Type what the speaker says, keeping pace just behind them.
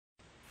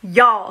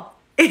Y'all,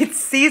 it's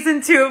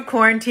season 2 of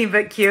Quarantine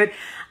But Cute.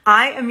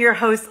 I am your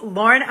host,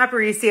 Lauren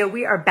Aparicio.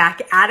 We are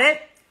back at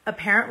it.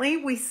 Apparently,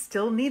 we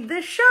still need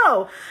this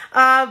show.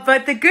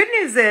 But the good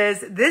news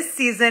is this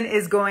season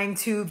is going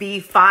to be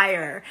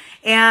fire.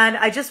 And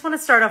I just want to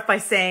start off by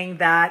saying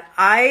that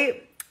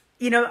I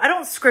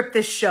don't script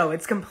this show.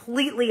 It's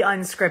completely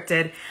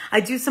unscripted. I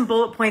do some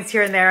bullet points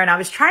here and there, and I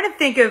was trying to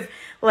think of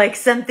like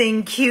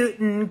something cute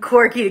and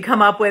quirky to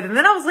come up with. And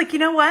then I was like, you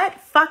know what?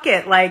 Fuck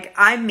it. Like,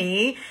 I'm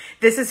me.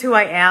 This is who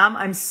I am.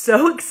 I'm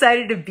so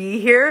excited to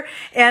be here.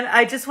 And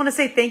I just want to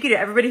say thank you to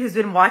everybody who's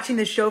been watching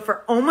the show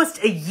for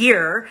almost a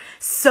year.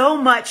 So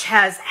much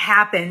has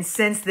happened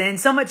since then.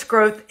 So much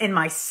growth in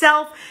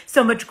myself,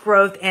 so much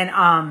growth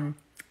in,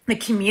 the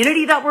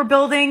community that we're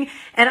building.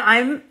 And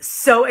I'm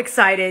so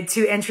excited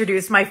to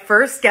introduce my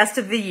first guest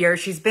of the year.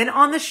 She's been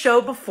on the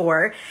show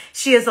before.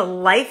 She is a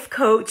life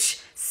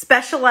coach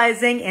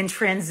specializing in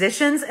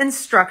transitions and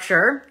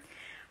structure.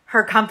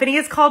 Her company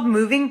is called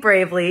Moving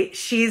Bravely.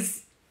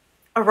 She's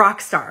a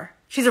rock star.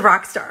 She's a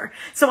rock star.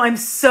 So I'm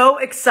so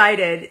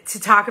excited to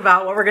talk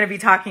about what we're going to be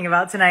talking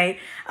about tonight.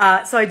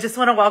 So I just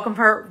want to welcome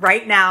her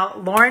right now,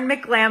 Lauren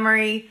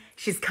McGlamery.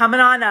 She's coming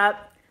on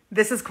up.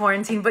 This is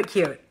Quarantine But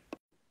Cute.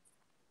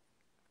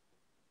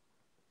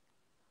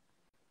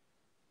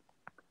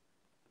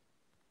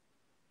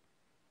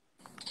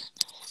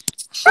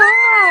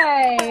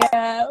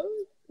 Hi.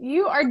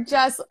 You are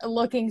just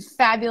looking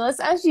fabulous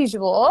as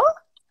usual.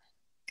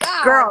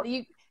 God, Girl,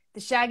 the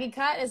shaggy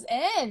cut is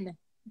in.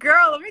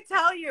 Girl, let me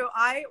tell you,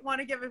 I want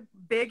to give a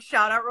big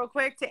shout out real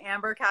quick to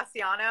Amber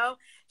Cassiano.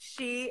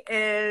 She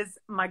is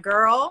my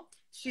girl.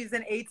 She's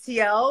an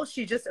ATL.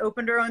 She just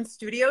opened her own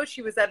studio.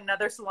 She was at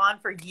another salon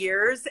for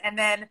years. And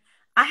then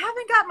I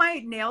haven't got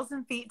my nails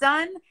and feet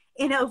done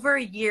in over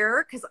a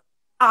year because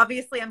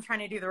obviously I'm trying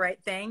to do the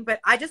right thing. But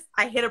I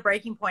hit a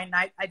breaking point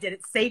and I did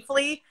it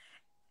safely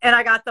and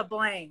I got the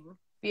bling.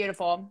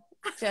 Beautiful.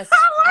 Just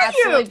How are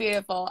absolutely you?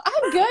 Beautiful.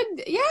 I'm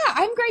good. Yeah,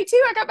 I'm great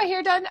too. I got my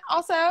hair done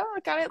also. I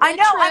got it. I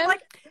know. Trimmed. I'm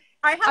like,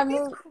 I have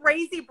these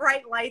crazy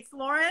bright lights,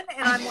 Lauren,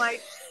 and I'm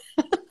like,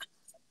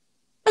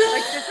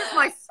 this is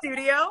my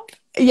studio.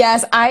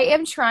 Yes, I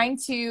am trying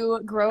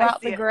to grow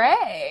out the it.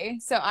 gray.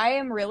 So I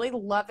am really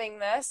loving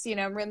this,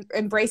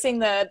 embracing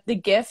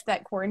the gift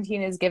that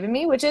quarantine has given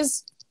me, which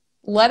is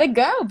let it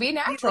go, be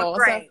natural. You look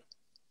great. So,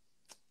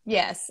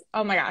 yes.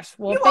 Oh my gosh.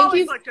 Well, You thank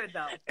always you. look good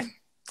though.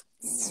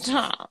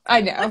 Stop.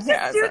 I know. Let's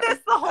just do this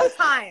the whole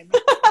time.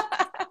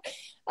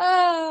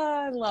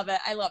 I love it.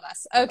 I love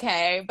us.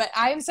 Okay, but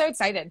I'm so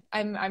excited.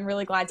 I'm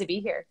really glad to be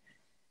here.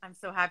 I'm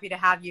so happy to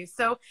have you.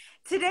 So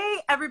today,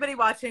 everybody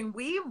watching,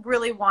 we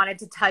really wanted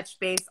to touch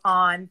base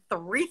on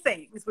 3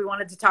 things. We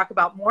wanted to talk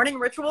about morning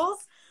rituals.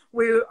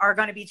 We are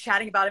going to be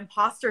chatting about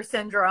imposter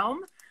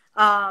syndrome.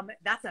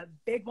 That's a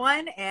big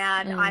one.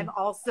 And I'm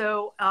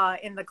also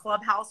in the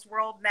Clubhouse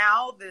world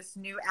now, this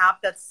new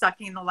app that's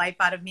sucking the life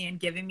out of me and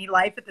giving me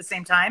life at the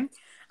same time.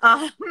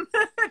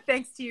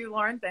 Thanks to you,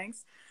 Lauren.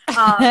 Thanks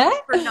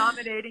for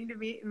nominating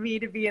me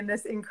to be in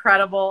this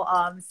incredible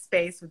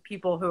space with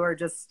people who are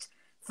just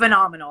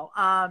phenomenal.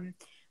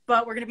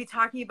 But we're going to be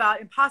talking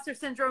about imposter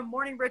syndrome,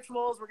 morning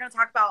rituals. We're going to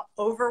talk about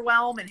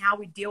overwhelm and how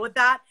we deal with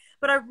that.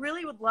 But I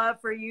really would love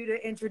for you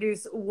to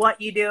introduce what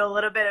you do, a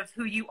little bit of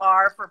who you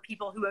are for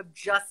people who have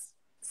just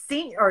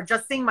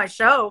seen my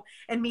show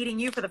and meeting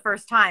you for the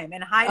first time.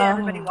 And hi to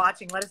everybody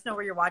watching. Let us know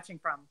where you're watching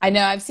from. I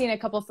know I've seen a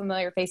couple of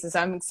familiar faces.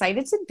 I'm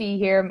excited to be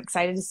here. I'm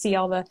excited to see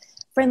all the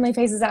friendly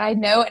faces that I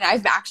know. And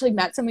I've actually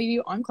met some of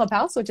you on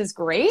Clubhouse, which is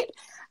great.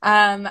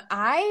 I'm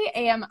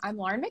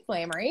Lauren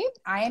McGlamery.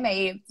 I am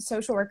a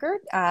social worker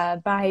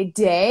by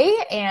day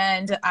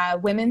and a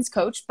women's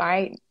coach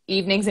by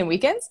evenings and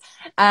weekends.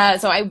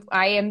 So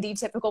I am the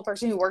typical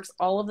person who works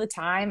all of the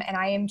time, and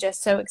I am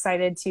just so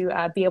excited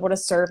to be able to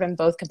serve in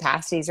both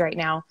capacities right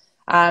now.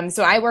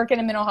 So I work in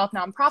a mental health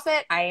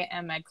nonprofit. I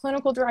am a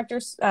clinical director,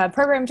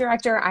 program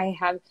director. I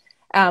have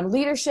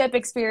leadership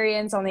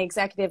experience on the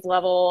executive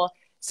level.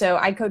 So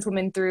I coach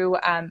women through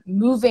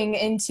moving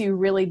into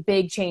really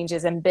big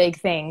changes and big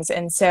things.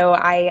 And so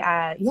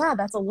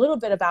that's a little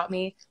bit about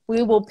me.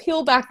 We will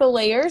peel back the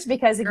layers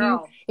because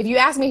if you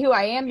ask me who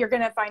I am, you're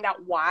going to find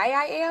out why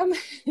I am.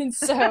 And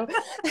so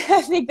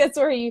I think that's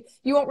where you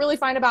won't really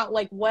find about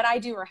like what I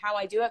do or how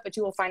I do it, but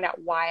you will find out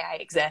why I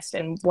exist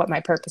and what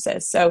my purpose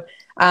is. So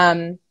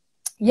and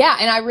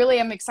I really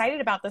am excited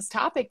about this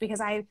topic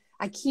because I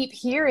keep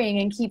hearing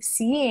and keep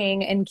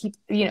seeing and keep,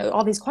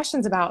 all these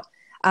questions about,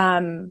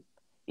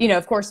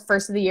 of course,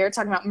 first of the year,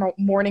 talking about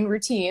morning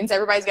routines.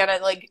 Everybody's got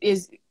to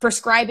is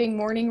prescribing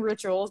morning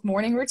rituals,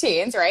 morning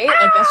routines, right?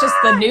 Like that's just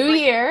the new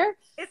year.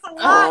 It's a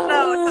lot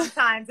though.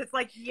 Sometimes it's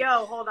like,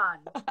 yo, hold on.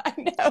 I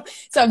know.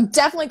 So I'm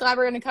definitely glad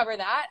we're going to cover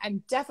that.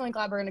 I'm definitely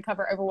glad we're going to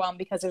cover overwhelm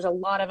because there's a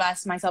lot of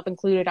us, myself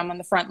included. I'm on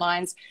the front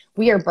lines.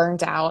 We are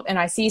burnt out. And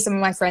I see some of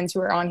my friends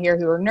who are on here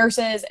who are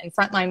nurses and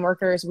frontline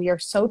workers. We are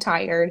so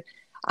tired.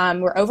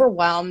 We're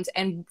overwhelmed.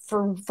 And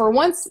for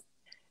once,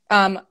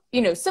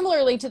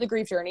 similarly to the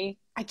grief journey,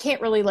 I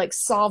can't really like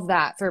solve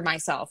that for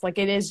myself. Like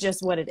it is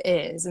just what it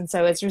is. And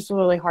so it's just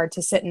really hard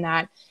to sit in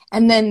that.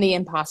 And then the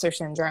imposter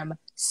syndrome,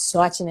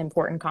 such an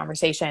important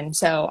conversation.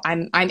 So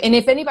and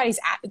if anybody's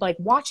like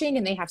watching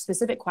and they have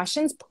specific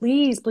questions,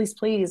 please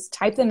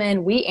type them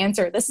in. We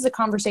answer. This is a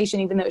conversation,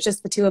 even though it's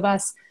just the two of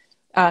us.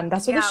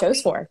 That's what the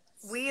show's for.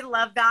 We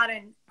love that.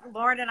 And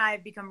Lauren and I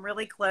have become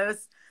really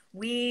close.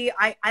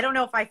 I don't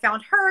know if I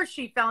found her,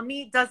 she found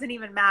me, doesn't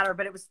even matter,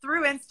 but it was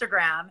through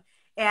Instagram.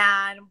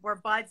 And we're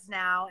buds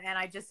now, and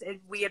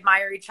we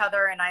admire each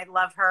other, and I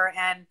love her.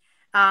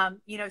 And,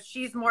 you know,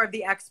 she's more of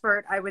the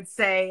expert, I would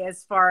say,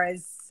 as far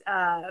as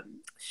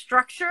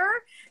structure.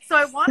 So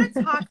I want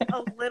to talk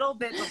a little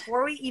bit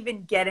before we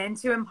even get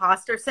into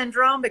imposter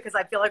syndrome, because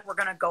I feel like we're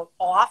going to go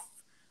off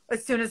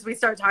as soon as we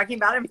start talking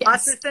about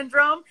imposter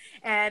syndrome.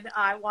 And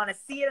I want to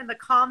see it in the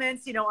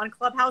comments. You know, on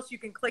Clubhouse, you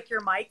can click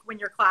your mic when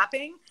you're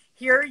clapping.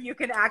 Here, you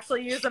can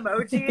actually use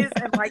emojis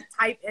and like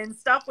type in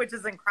stuff, which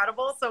is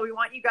incredible. So we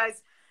want you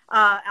guys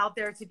out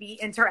there to be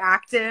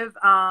interactive.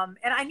 And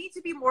I need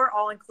to be more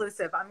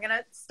all-inclusive. I'm going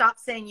to stop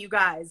saying you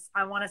guys.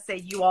 I want to say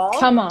you all.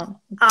 Come on.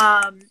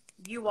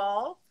 You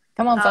all.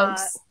 Come on,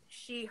 folks.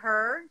 She,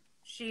 her.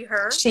 She,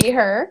 her. She,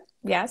 her.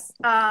 Yes.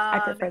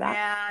 I prefer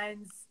that.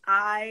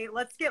 And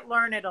let's get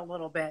learned a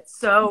little bit.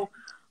 So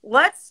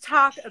let's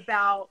talk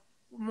about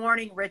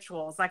morning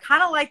rituals. I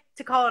kind of like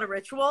to call it a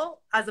ritual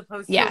as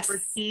opposed to a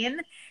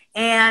routine.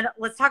 And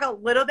let's talk a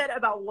little bit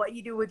about what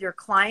you do with your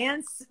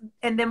clients,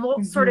 and then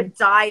we'll sort of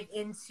dive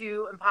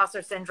into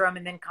imposter syndrome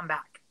and then come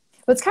back.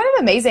 Well, it's kind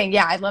of amazing.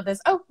 Yeah, I love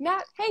this. Oh,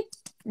 Nat. Hey,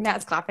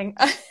 Nat's clapping.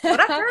 What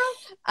up,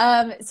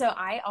 girl? So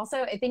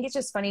I think it's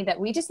just funny that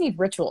we just need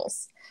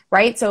rituals,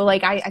 right? So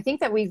like, I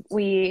think that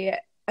we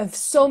have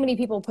so many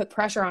people put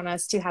pressure on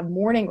us to have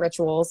morning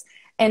rituals.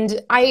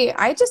 And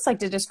I just like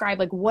to describe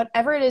like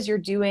whatever it is you're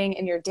doing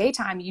in your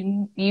daytime,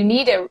 you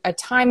need a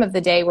time of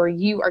the day where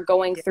you are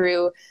going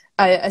through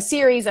a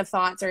series of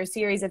thoughts or a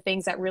series of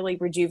things that really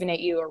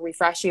rejuvenate you or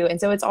refresh you. And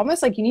so it's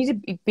almost like you need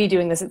to be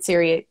doing this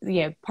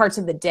at parts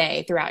of the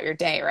day throughout your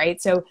day,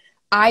 right? So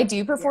I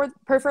do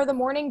prefer the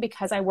morning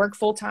because I work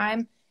full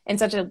time in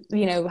such a,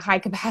 high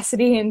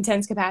capacity,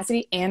 intense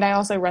capacity. And I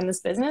also run this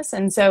business.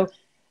 And so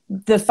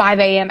the 5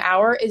 a.m.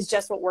 hour is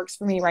just what works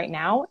for me right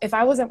now. If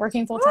I wasn't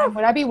working full time,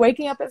 would I be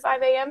waking up at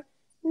 5 a.m.?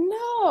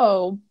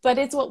 No, but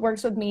it's what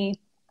works with me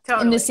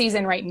in this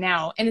season right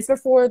now. And it's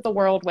before the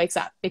world wakes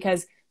up,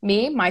 because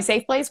my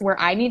safe place where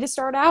I need to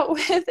start out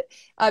with,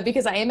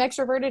 because I am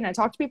extroverted and I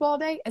talk to people all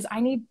day, is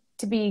I need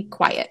to be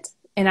quiet,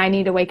 and I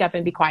need to wake up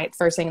and be quiet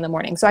first thing in the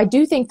morning. So I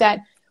do think that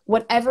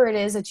whatever it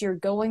is that you're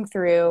going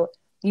through,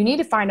 you need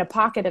to find a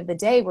pocket of the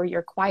day where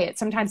you're quiet.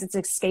 Sometimes it's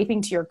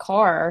escaping to your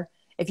car.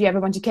 If you have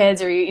a bunch of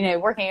kids, or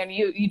working, and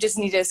you just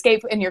need to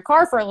escape in your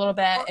car for a little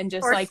bit, and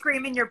just like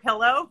scream in your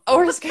pillow,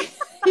 or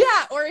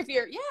or if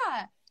you're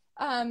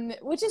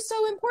which is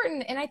so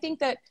important. And I think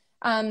that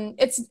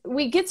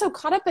we get so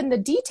caught up in the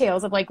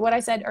details of like what I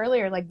said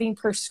earlier, like being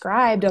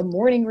prescribed a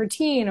morning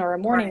routine or a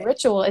morning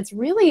ritual. It's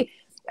really,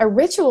 a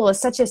ritual is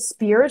such a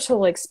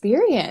spiritual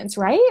experience,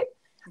 right?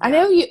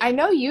 Yeah. I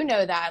know you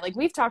know that. Like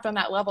we've talked on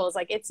that level. It's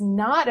like, it's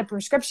not a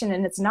prescription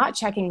and it's not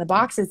checking the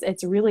boxes.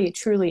 It's really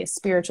truly a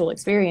spiritual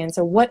experience.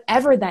 So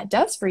whatever that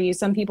does for you,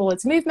 some people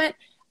it's movement.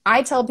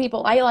 I tell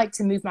people I like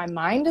to move my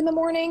mind in the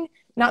morning,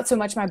 not so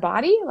much my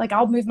body. Like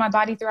I'll move my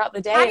body throughout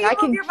the day. How do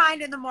you move your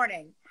mind in the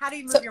morning? How do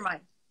you move your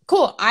mind?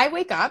 Cool. I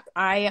wake up,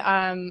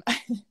 I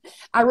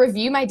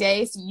review my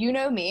day. So you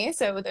know me.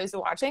 So those who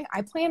are watching,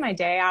 I plan my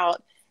day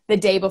out the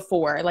day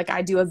before. Like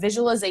I do a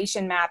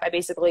visualization map. I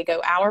basically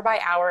go hour by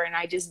hour and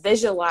I just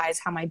visualize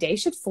how my day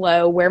should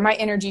flow, where my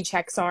energy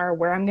checks are,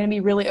 where I'm going to be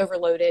really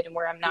overloaded and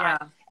where I'm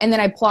not. Yeah. And then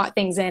I plot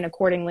things in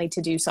accordingly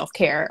to do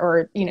self-care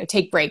or,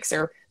 take breaks,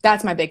 or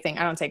that's my big thing.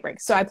 I don't take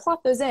breaks. So I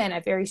plot those in. I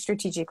very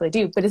strategically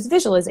do, but it's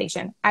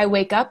visualization. I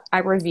wake up, I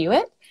review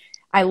it.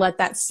 I let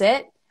that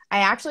sit. I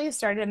actually have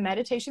started a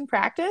meditation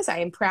practice. I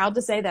am proud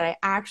to say that I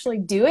actually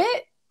do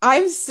it.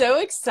 I'm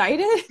so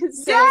excited.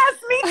 Yes,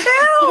 me too.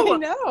 I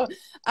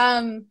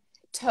know.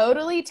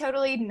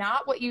 Totally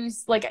not what you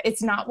like.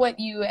 It's not what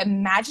you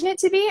imagine it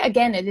to be.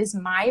 Again, it is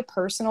my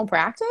personal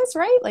practice,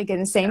 right? Like,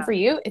 and the same for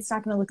you. It's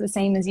not going to look the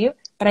same as you,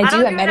 but I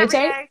do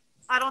meditate.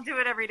 I don't do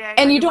it every day.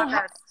 And you don't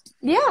have,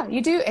 yeah,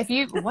 you do. If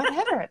you,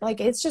 whatever,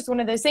 like, it's just one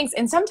of those things.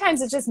 And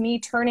sometimes it's just me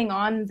turning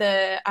on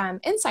the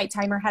Insight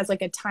timer has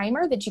like a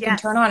timer that you can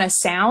turn on a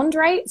sound,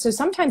 right? So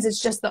sometimes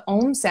it's just the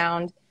Om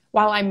sound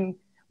while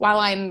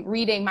I'm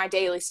reading my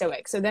daily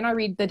Stoic. So then I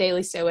read the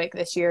daily Stoic.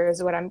 This year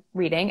is what I'm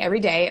reading every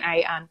day.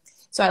 And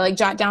so I like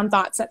jot down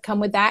thoughts that come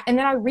with that. And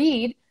then I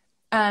read,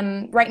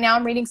 right now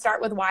I'm reading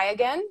Start With Why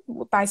Again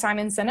by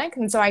Simon Sinek.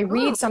 And so I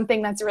read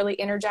something that's really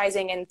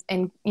energizing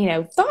and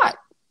thought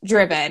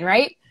driven.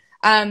 Right.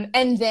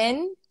 And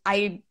then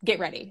I get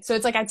ready. So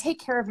it's like, I take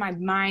care of my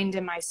mind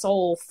and my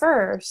soul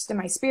first and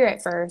my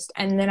spirit first.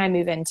 And then I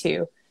move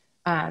into,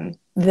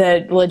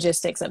 the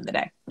logistics of the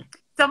day.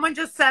 Someone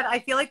just said, I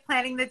feel like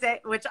planning the day,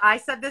 which I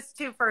said this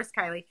too first,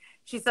 Kylie.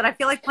 She said, I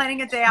feel like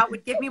planning a day out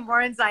would give me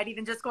more anxiety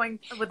than just going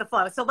with the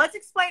flow. So let's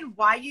explain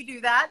why you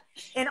do that,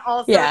 and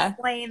also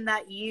explain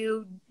that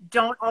you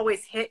don't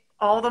always hit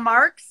all the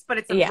marks, but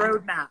it's a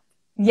roadmap.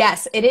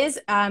 Yes, it is.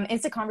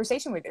 It's a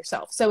conversation with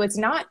yourself. So it's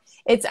not,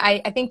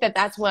 I think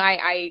that's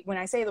why when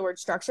I say the word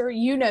structure,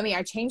 you know me,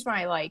 I change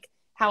my,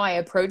 how I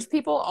approach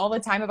people all the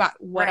time about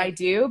what I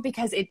do,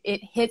 because it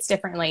hits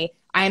differently.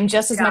 I am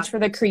just as much for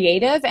the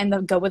creative and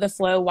the go with the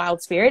flow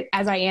wild spirit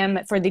as I am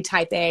for the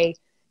type A,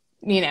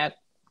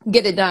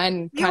 get it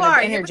done kind of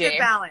energy. You have a good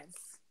balance.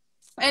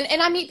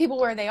 And I meet people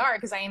where they are,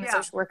 because I am a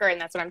social worker and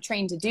that's what I'm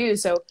trained to do.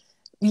 So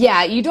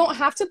yeah, you don't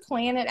have to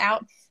plan it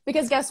out,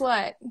 because guess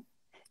what?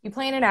 You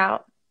plan it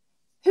out.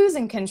 Who's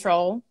in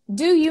control?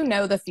 Do you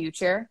know the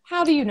future?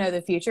 How do you know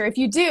the future? If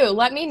you do,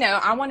 let me know.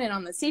 I want in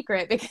on the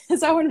secret,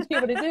 because I want to be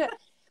able to do it.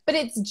 But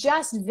it's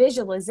just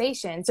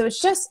visualization. So it's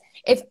just,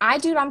 if I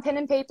do it on pen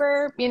and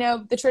paper,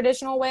 the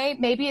traditional way,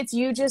 maybe it's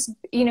you just,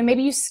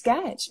 maybe you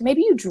sketch,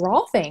 maybe you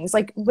draw things,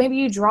 like maybe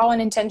you draw an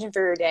intention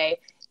for your day.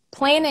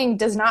 Planning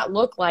does not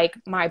look like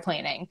my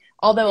planning,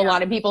 although a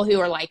lot of people who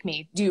are like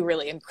me do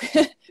really,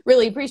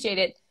 really appreciate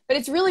it. But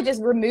it's really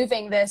just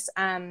removing this,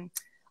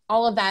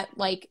 all of that,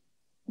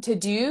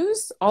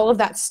 to-dos, all of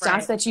that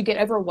stuff that you get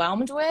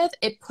overwhelmed with.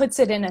 It puts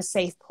it in a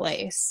safe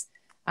place.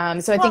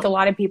 So I think a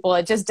lot of people,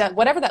 it just does,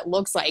 whatever that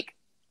looks like,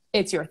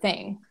 it's your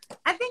thing.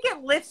 I think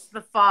it lifts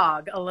the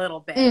fog a little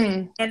bit.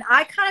 And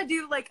I kind of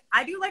do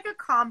I do a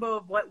combo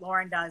of what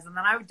Lauren does. And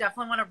then I would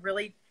definitely want to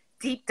really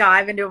deep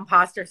dive into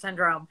imposter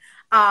syndrome.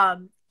 I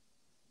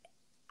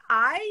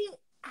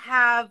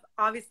have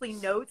obviously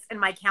notes in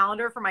my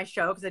calendar for my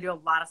show, because I do a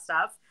lot of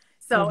stuff.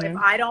 So if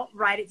I don't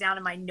write it down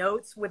in my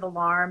notes with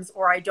alarms,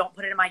 or I don't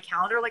put it in my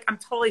calendar, I'm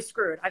totally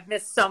screwed. I've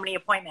missed so many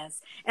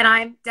appointments, and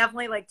I'm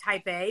definitely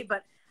type A,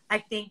 but I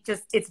think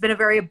just it's been a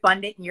very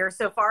abundant year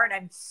so far, and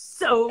I'm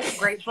so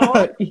grateful.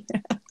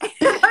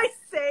 I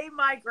say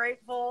my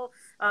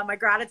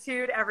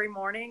gratitude every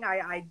morning.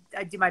 I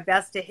do my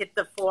best to hit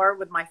the floor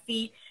with my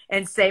feet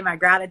and say my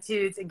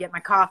gratitudes and get my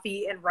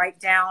coffee and write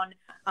down.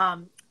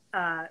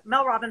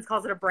 Mel Robbins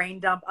calls it a brain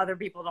dump. Other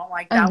people don't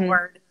like that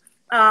word.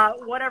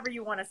 Whatever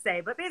you want to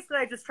say. But basically,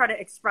 I just try to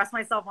express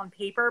myself on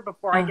paper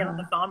before I get on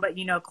the phone. But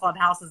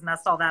Clubhouse has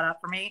messed all that up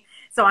for me.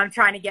 So I'm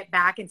trying to get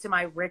back into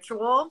my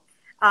ritual.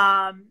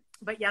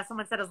 But yeah,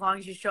 someone said as long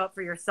as you show up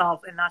for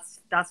yourself, and that's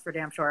for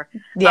damn sure.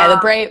 Yeah,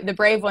 the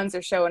brave ones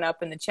are showing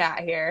up in the chat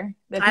here.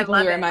 The people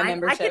who are in my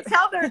membership. I can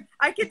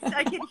tell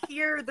I can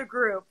hear the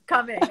group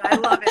coming. I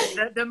love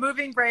it. The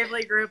Moving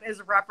Bravely group is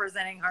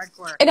representing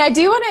hardcore. And I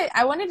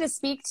wanted to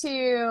speak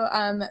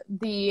to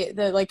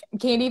the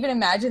can't even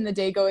imagine the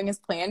day going as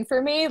planned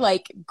for me.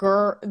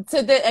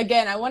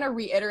 Again, I want to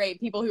reiterate,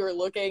 people who are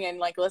looking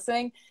and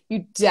listening,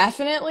 it's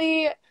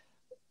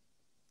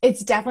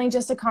definitely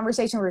just a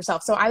conversation with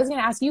yourself. So I was going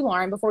to ask you,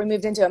 Lauren, before we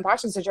moved into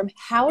imposter syndrome,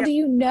 how do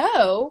you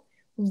know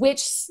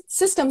which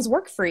systems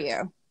work for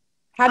you?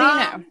 How do you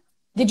know?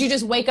 Did you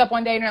just wake up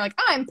one day and you're like,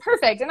 I'm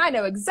perfect, and I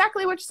know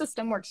exactly which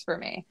system works for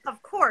me?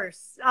 Of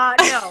course. No,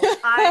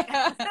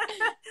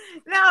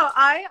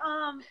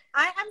 I'm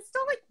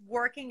still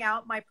working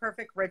out my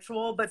perfect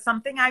ritual, but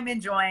something I'm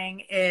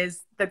enjoying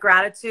is the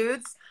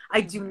gratitudes. I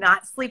do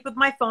not sleep with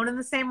my phone in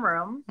the same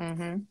room.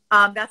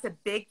 That's a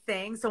big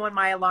thing. So when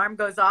my alarm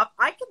goes off,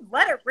 I can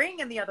let it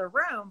ring in the other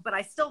room, but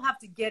I still have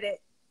to get it.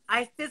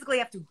 I physically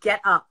have to get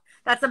up.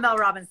 That's a Mel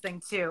Robbins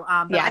thing too.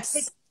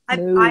 Yes.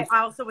 I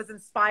also was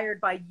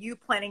inspired by you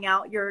planning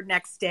out your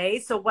next day.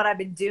 So what I've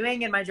been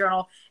doing in my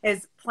journal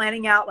is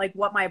planning out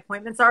what my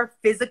appointments are,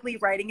 physically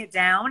writing it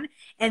down.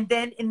 And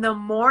then in the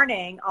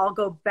morning, I'll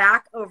go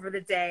back over the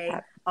day.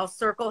 I'll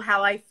circle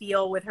how I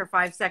feel with her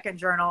 5-second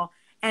journal.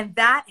 And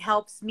that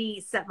helps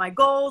me set my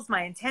goals,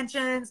 my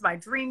intentions, my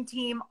dream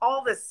team,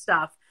 all this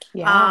stuff.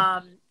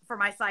 For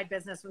my side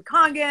business with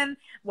Kangen,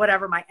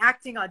 whatever my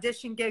acting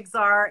audition gigs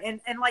are. And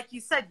like you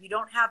said, you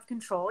don't have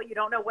control. You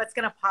don't know what's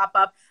going to pop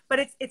up, but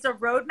it's a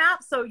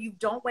roadmap. So you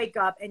don't wake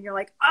up and you're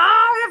like,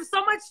 I have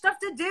so much stuff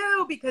to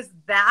do, because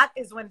that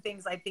is when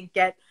things I think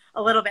get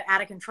a little bit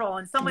out of control.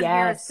 And someone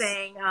here is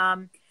saying,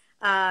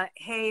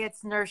 hey,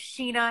 it's Nurse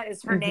Sheena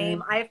is her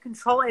name. I have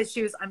control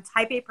issues. I'm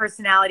type A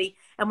personality.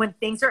 And when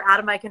things are out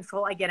of my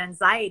control, I get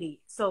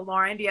anxiety. So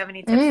Lauren, do you have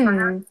any tips for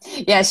her?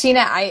 Yeah,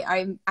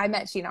 Sheena, I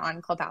met Sheena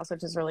on Clubhouse,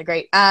 which is really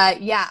great.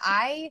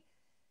 I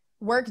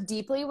work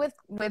deeply with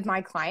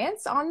my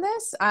clients on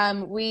this.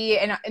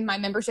 In my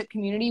membership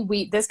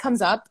community, this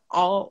comes up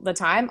all the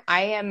time.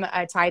 I am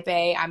a type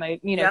A. I'm a,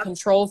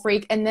 control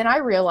freak. And then I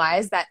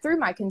realized that through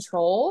my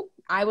control,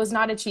 I was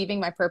not achieving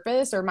my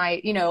purpose, or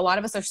my, a lot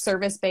of us are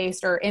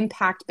service-based or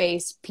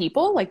impact-based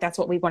people. That's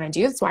what we want to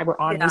do. That's why we're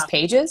on these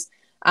pages.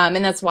 And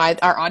that's why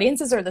our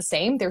audiences are the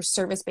same. They're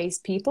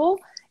service-based people.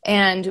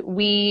 And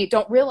we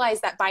don't realize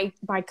that by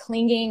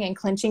clinging and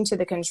clenching to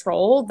the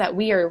control, that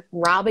we are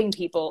robbing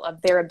people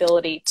of their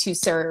ability to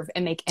serve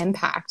and make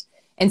impact.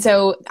 And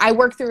so I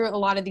work through a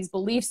lot of these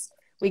beliefs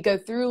we go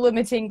through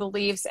limiting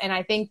beliefs. And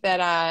I think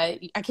that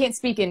I can't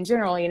speak in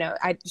general, you know,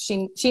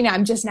 Sheena,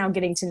 I'm just now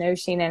getting to know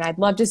Sheena, and I'd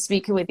love to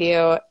speak with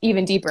you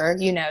even deeper.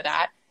 You know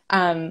that.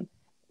 And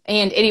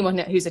anyone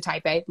who's a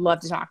type A,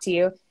 love to talk to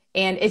you.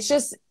 And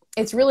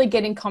it's really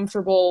getting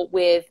comfortable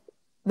with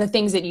the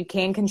things that you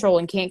can control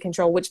and can't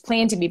control, which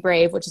plan to be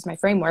brave, which is my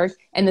framework.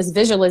 And this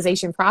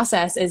visualization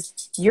process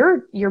is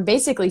you're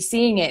basically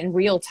seeing it in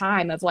real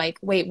time of like,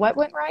 wait, what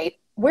went right?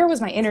 Where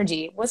was my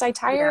energy? Was I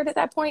tired at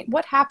that point?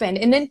 What happened?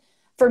 And then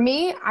for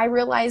me, I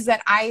realized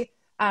that I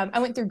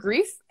went through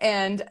grief,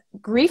 and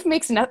grief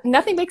makes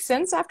nothing makes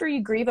sense after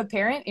you grieve a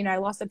parent. You know, I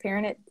lost a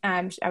parent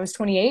at, I was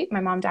 28.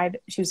 My mom died.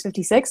 She was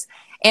 56.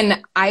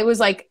 And I was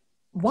like,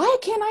 why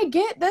can't I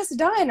get this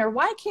done? Or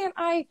why can't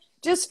I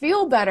just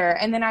feel better?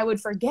 And then I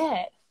would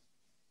forget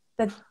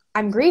that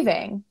I'm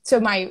grieving. So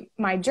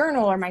my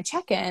journal or my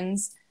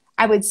check-ins,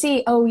 I would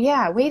see, oh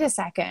yeah, wait a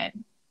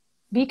second.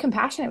 Be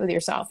compassionate with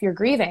yourself. You're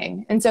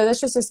grieving. And so that's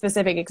just a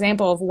specific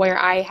example of where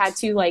I had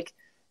to like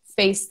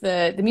face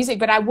the music,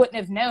 but I wouldn't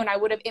have known. I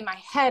would have, in my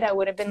head, I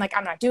would have been like,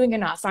 I'm not doing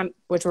enough.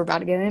 Which we're about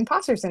to get an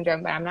imposter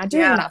syndrome, but I'm not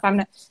doing enough.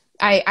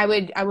 I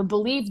would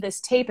believe this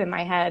tape in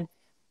my head,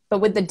 but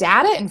with the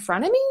data in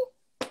front of me,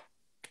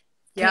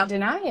 can't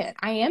deny it.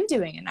 I am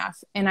doing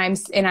enough. And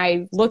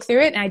I look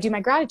through it and I do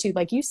my gratitude,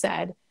 like you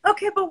said.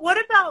 Okay, but what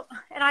about,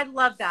 and I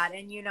love that.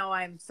 And you know,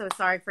 I'm so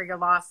sorry for your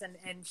loss. And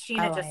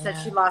Sheena just said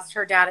she lost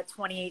her dad at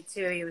 28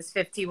 too. He was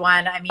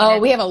 51. I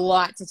mean, we have a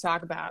lot to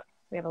talk about.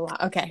 We have a lot.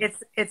 Okay.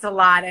 It's a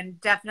lot, and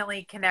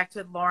definitely connect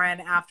with Lauren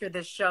after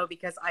this show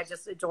because I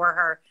just adore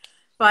her.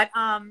 But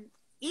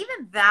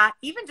even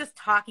just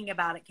talking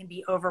about it can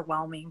be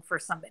overwhelming for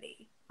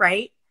somebody,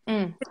 right?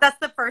 But that's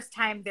the first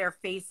time they're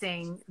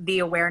facing the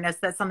awareness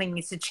that something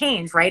needs to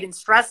change, right? And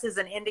stress is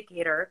an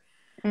indicator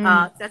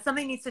that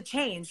something needs to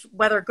change,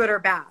 whether good or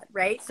bad,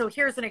 right? So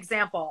here's an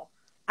example.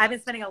 I've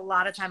been spending a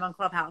lot of time on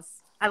Clubhouse.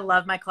 I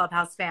love my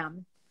Clubhouse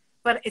fam,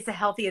 but it's a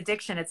healthy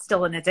addiction. It's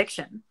still an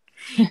addiction.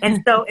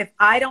 And so if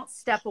I don't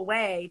step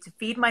away to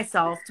feed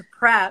myself, to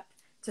prep,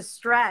 to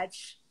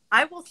stretch,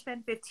 I will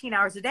spend 15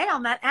 hours a day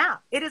on that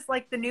app. It is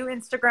like the new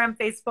Instagram,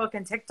 Facebook,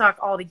 and TikTok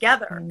all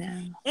together.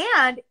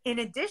 And in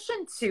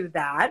addition to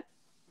that,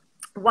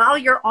 while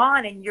you're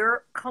on and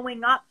you're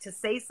going up to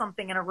say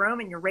something in a room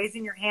and you're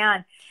raising your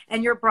hand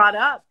and you're brought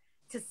up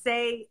to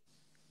say,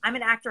 I'm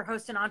an actor,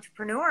 host, and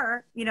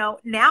entrepreneur, you know,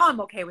 now I'm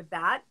okay with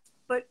that.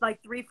 But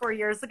like 3-4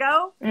 years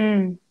ago,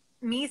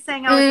 me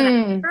saying I was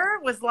an actor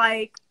was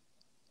like,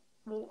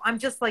 well, I'm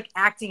just like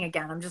acting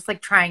again. I'm just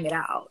like trying it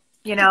out,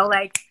 you know,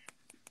 like,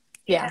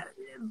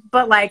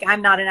 but like,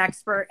 I'm not an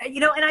expert, you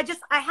know, and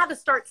I had to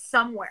start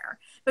somewhere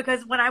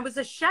because when I was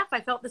a chef,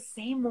 I felt the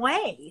same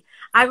way.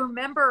 I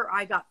remember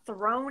I got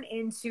thrown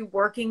into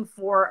working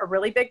for a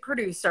really big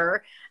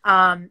producer.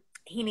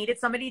 He needed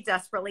somebody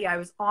desperately. I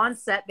was on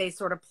set. They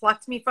sort of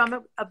plucked me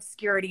from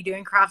obscurity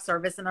doing craft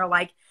service. And they're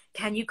like,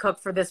 can you cook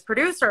for this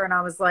producer? And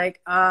I was like,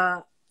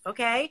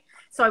 okay.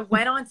 So I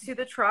went onto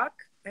the truck,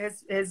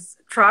 his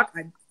truck.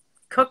 I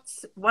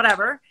cooked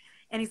whatever.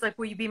 And he's like,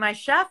 will you be my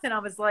chef? And I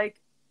was like,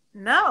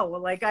 no,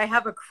 like I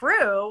have a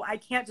crew. I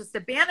can't just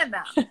abandon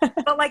them.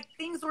 But like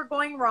things were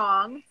going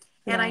wrong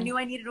and I knew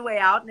I needed a way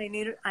out,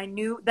 and I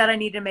knew that I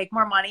needed to make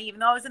more money,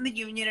 even though I was in the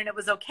union and it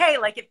was okay.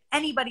 Like if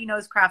anybody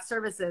knows craft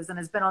services and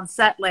has been on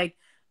set, like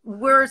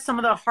we're some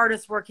of the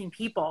hardest working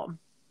people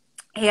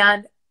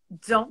and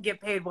don't get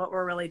paid what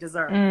we're really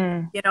deserve.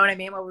 You know what I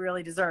mean? What we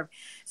really deserve.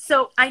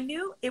 So I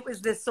knew it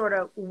was this sort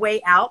of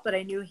way out, but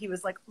I knew he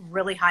was like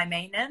really high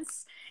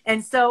maintenance.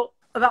 And so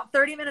about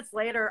 30 minutes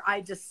later,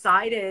 I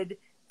decided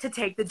to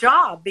take the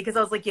job because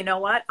I was like, you know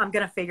what? I'm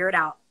going to figure it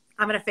out.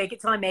 I'm going to fake it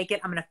till I make it.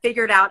 I'm going to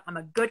figure it out. I'm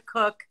a good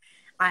cook.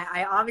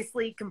 I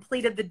obviously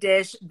completed the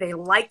dish. They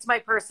liked my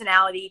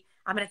personality.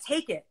 I'm going to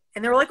take it.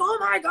 And they were like, oh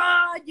my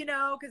God, you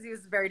know, because he was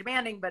very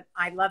demanding, but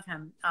I love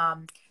him.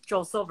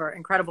 Joel Silver,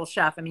 incredible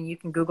chef. I mean, you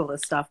can Google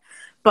this stuff,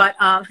 but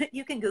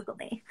you can Google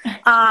me.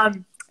 But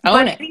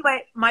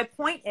anyway, my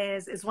point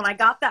is when I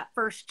got that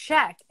first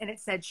check and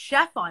it said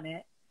chef on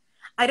it,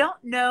 I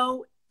don't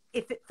know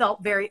if it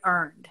felt very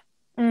earned.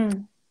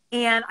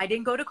 And I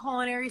didn't go to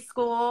culinary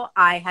school.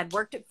 I had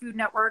worked at Food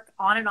Network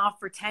on and off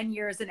for 10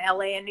 years in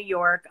LA and New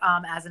York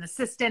as an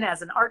assistant,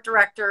 as an art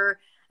director,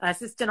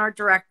 assistant art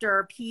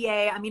director,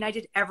 PA. I mean, I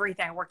did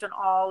everything. I worked on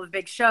all the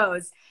big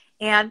shows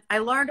and I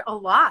learned a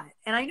lot.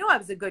 And I knew I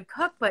was a good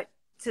cook, but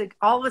to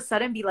all of a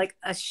sudden be like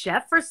a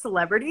chef for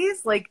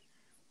celebrities, like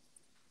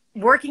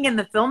working in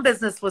the film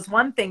business was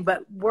one thing,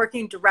 but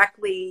working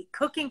directly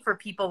cooking for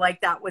people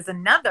like that was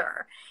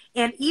another.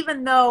 And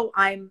even though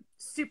I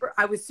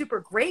was super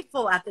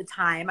grateful at the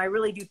time, I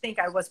really do think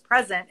I was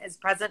present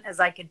as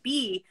I could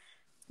be.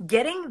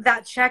 Getting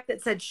that check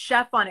that said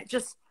chef on it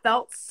just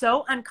felt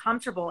so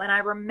uncomfortable. And I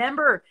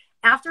remember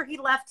after he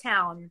left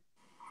town,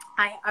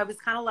 I was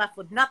kind of left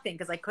with nothing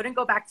because I couldn't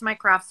go back to my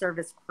craft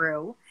service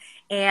crew.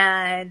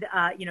 And,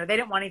 you know, they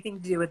didn't want anything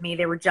to do with me.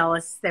 They were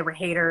jealous. They were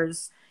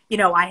haters. You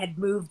know, I had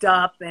moved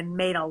up and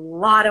made a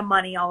lot of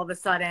money all of a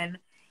sudden.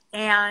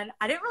 and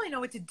I didn't really know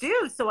what to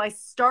do. So I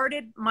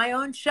started my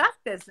own chef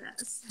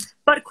business,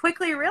 but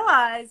quickly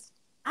realized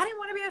I didn't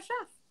want to be a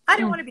chef. I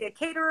didn't want to be a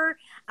caterer.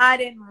 I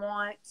didn't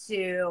want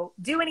to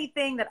do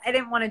anything that I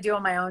didn't want to do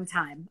on my own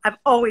time. I've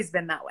always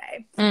been that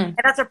way. And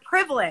that's a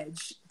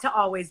privilege to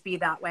always be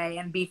that way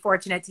and be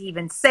fortunate to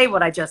even say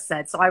what I just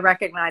said. So I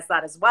recognize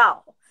that as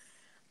well.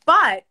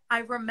 But I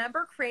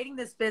remember creating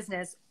this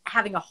business,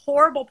 having a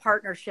horrible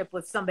partnership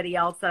with somebody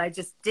else that I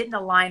just didn't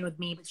align with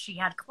me, but she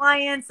had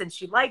clients and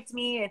she liked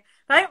me,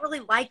 but I didn't really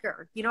like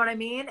her. You know what I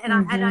mean?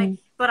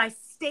 But I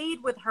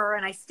stayed with her,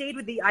 and I stayed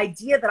with the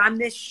idea that I'm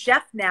this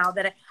chef now,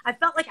 that I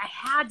felt like I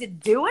had to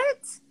do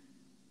it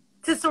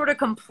to sort of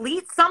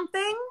complete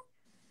something,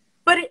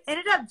 but it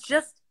ended up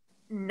just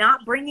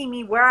not bringing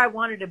me where I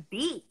wanted to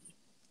be.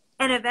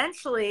 And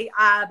eventually,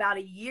 about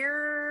a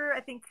year, I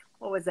think,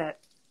 what was it?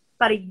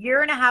 About a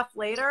year and a half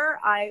later,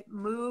 I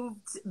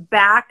moved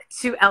back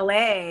to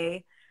LA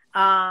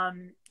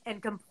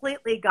and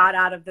completely got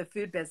out of the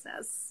food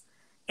business.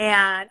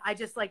 And I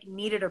just like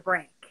needed a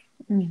break.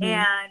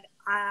 And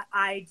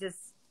I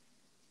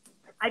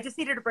just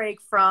needed a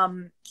break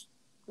from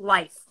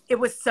life. It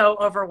was so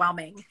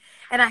overwhelming.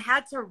 And I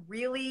had to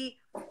really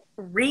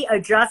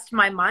readjust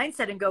my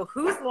mindset and go,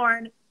 who's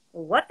Lauren?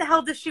 What the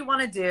hell does she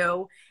want to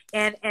do?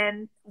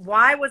 And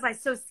why was I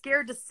so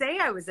scared to say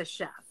I was a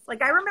chef?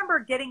 Like, I remember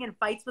getting in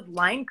fights with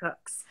line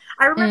cooks.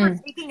 I remember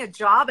taking a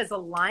job as a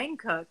line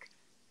cook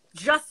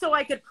just so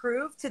I could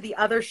prove to the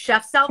other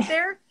chefs out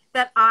there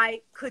that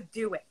I could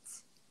do it.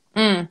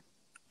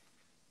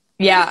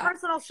 Yeah. Because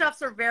personal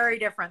chefs are very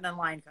different than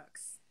line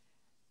cooks.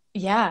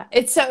 Yeah.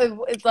 It's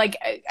so, like,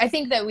 I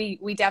think that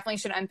we definitely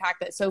should unpack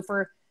that. So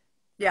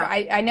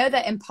I know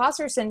that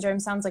imposter syndrome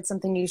sounds like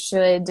something you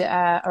should,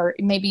 or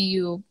maybe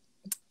you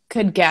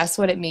could guess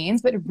what it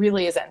means, but it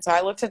really isn't. So I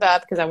looked it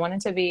up because I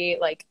wanted to be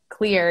like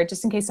clear,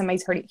 just in case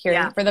somebody's hearing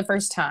it for the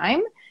first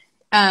time,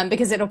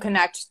 because it'll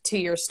connect to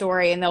your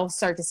story and they'll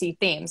start to see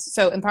themes.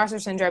 So imposter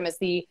syndrome is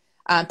the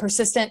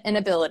persistent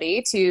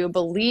inability to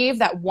believe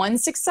that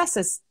one's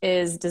success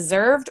is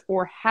deserved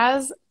or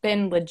has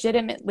been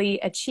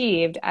legitimately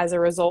achieved as a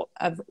result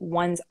of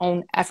one's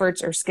own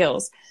efforts or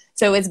skills.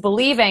 So it's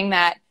believing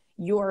that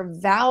your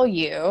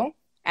value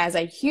as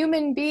a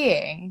human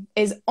being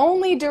is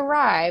only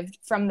derived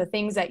from the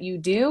things that you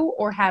do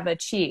or have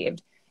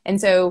achieved.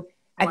 And so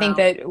I think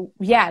that,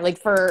 like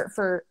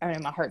for, I don't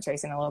know, my heart's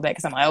racing a little bit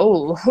because I'm like,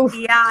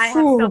 I have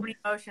so many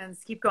emotions.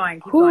 Keep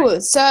going.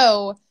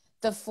 So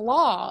the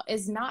flaw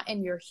is not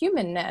in your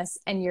humanness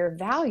and your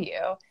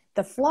value.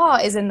 The flaw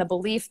is in the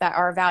belief that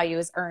our value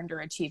is earned or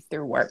achieved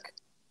through work.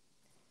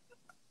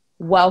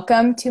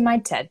 Welcome to my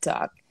TED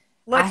Talk.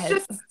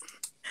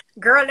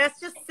 Girl, let's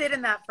just sit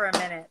in that for a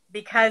minute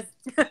because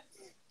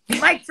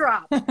mic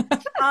drop.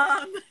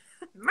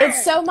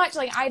 It's so much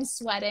like I'm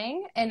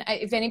sweating, and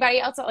if anybody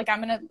else, like,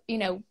 I'm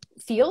gonna,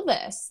 feel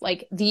this.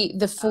 Like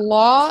the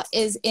flaw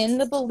is in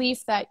the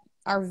belief that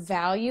our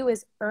value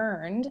is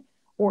earned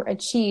or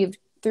achieved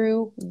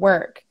through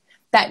work.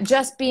 That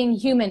just being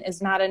human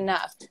is not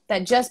enough.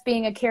 That just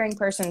being a caring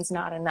person is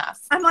not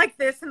enough. I'm like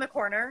this in the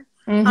corner.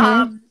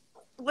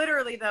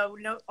 Literally, though,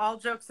 all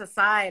jokes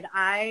aside,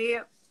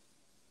 I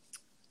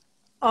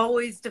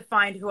always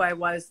defined who I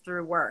was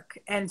through work.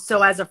 And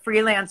so as a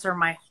freelancer,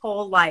 my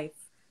whole life,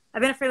 I've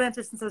been a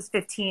freelancer since I was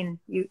 15,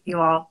 you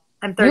all.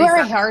 I'm 37. You are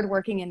a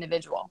hardworking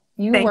individual.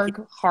 You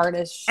work hard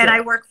as shit. And I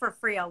work for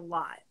free a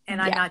lot,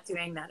 and I'm not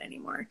doing that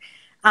anymore.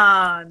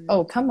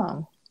 Oh, come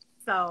on.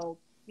 So,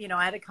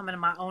 I had to come into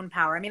my own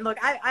power. I mean, look,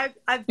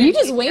 I've You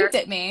just winked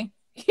at me.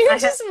 You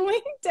just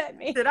winked at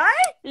me. Did I?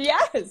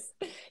 Yes.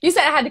 You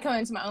said I had to come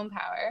into my own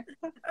power.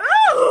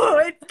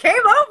 Oh, it came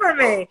over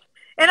me.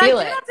 And I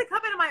did have to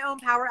come into my own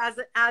power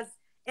as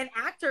an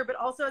actor, but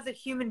also as a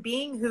human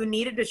being who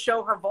needed to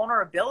show her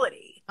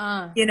vulnerability.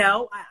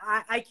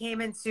 I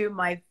came into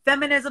my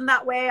feminism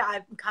that way.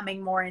 I'm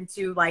coming more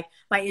into like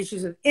my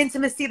issues with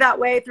intimacy that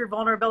way through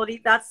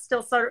vulnerability. That's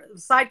still sort of a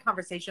side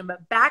conversation.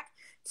 But back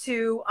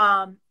to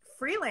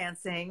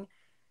freelancing,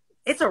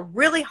 it's a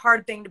really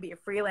hard thing to be a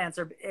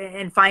freelancer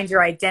and find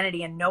your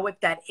identity and know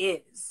what that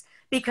is.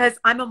 Because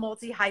I'm a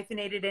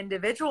multi-hyphenated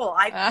individual.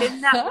 I've been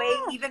that way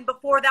even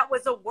before that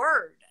was a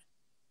word.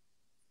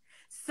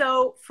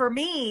 So for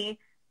me,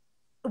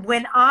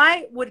 when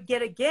I would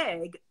get a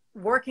gig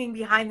working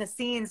behind the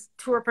scenes,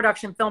 tour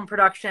production, film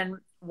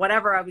production,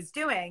 whatever I was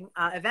doing,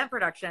 event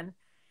production,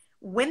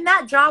 when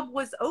that job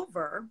was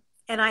over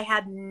and I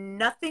had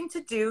nothing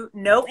to do,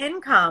 no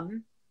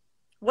income,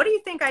 what do you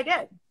think I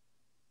did?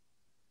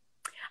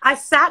 I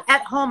sat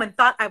at home and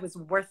thought I was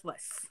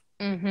worthless.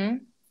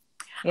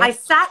 Yep. I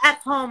sat at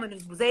home and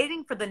was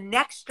waiting for the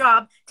next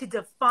job to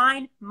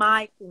define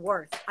my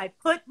worth. I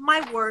put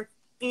my worth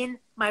in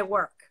my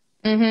work.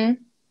 And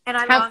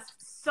I lost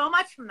so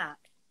much from that.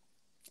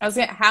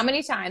 How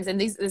many times,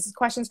 and this is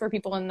questions for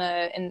people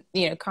in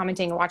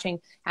commenting and watching,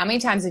 how many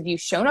times have you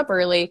shown up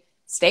early,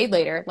 stayed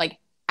later, like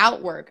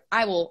outwork?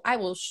 I will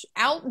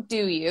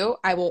outdo you.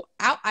 I will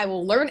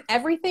learn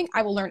everything.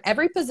 I will learn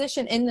every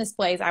position in this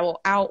place. I will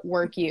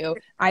outwork you.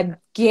 I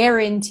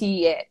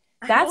guarantee it.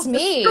 That's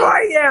me.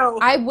 Destroy you.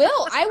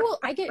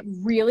 I get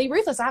really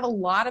ruthless. I have a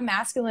lot of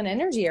masculine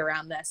energy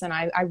around this. And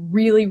I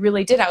really,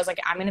 really did. I was like,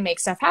 I'm going to make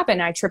stuff happen.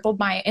 And I tripled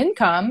my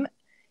income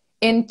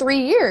in 3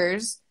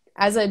 years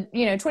as a,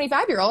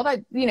 25-year-old.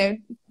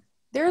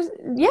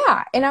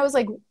 And I was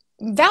like,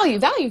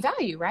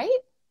 value, right?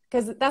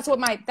 Because that's what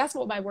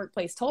my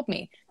workplace told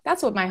me.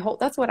 That's what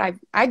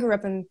I grew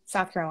up in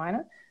South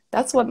Carolina.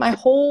 That's what my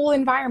whole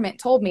environment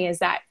told me, is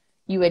that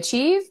you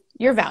achieve,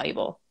 you're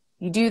valuable.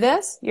 You do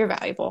this, you're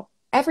valuable.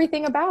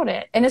 Everything about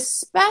it. And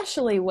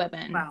especially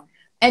women. Wow.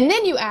 And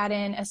then you add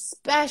in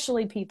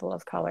especially people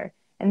of color.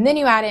 And then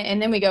you add in,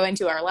 and then we go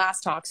into our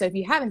last talk. So if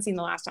you haven't seen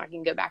the last talk, you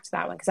can go back to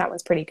that one, because that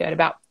one's pretty good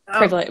about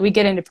privilege. We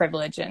get into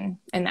privilege and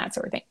that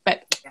sort of thing.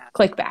 But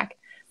click back.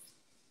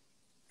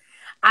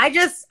 I'm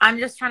just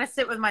trying to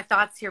sit with my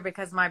thoughts here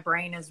because my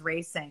brain is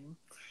racing.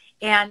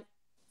 And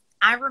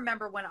I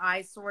remember when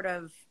I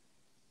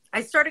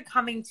started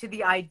coming to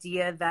the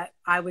idea that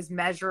I was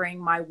measuring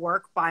my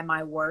work by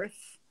my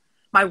worth,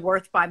 my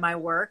worth by my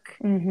work,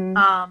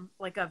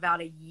 like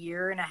about a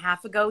year and a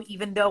half ago,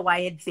 even though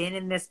I had been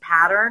in this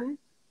pattern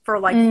for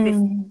like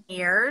 15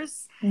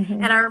 years.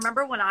 And I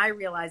remember when I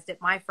realized it,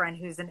 my friend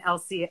who's an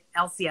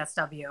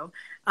LCSW,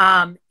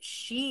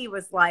 she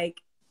was like,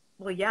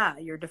 well, yeah,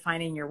 you're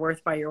defining your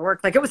worth by your work.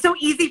 Like, it was so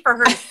easy for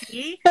her to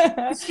see.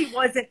 She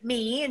wasn't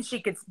me, and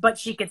she could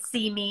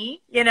see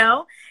me, and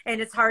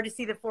it's hard to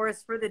see the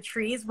forest for the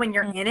trees when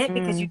you're in it,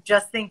 because you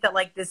just think that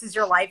like, this is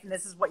your life and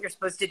this is what you're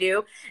supposed to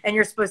do. And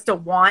you're supposed to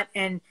want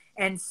and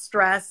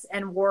stress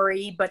and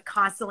worry, but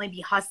constantly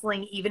be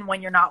hustling even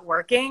when you're not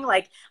working.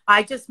 Like,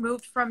 I just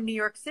moved from New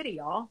York City,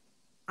 y'all.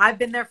 I've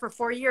been there for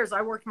 4 years.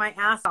 I worked my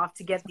ass off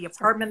to get the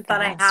apartment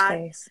that I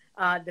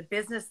had, the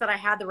business that I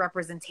had, the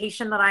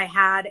representation that I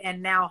had,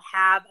 and now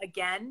have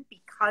again,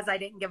 because I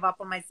didn't give up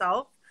on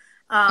myself.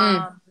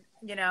 And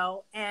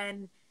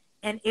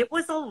it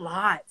was a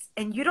lot.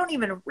 And you don't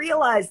even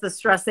realize the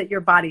stress that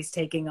your body's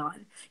taking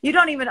on. You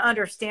don't even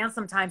understand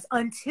sometimes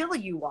until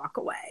you walk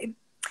away.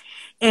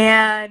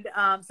 And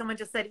someone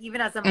just said, even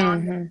as a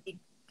mom,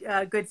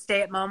 a good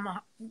stay-at-home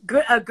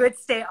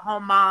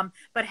mom,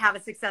 but have a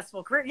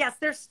successful career. Yes,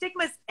 there's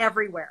stigmas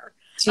everywhere.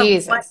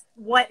 Jesus.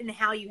 What and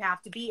how you have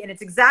to be. And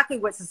it's exactly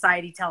what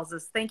society tells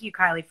us. Thank you,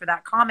 Kylie, for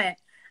that comment.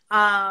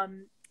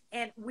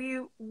 And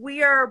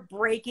we are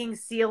breaking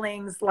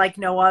ceilings like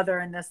no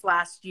other in this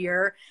last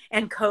year.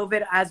 And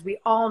COVID, as we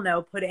all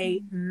know, put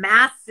a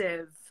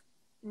massive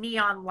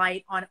neon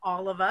light on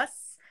all of us.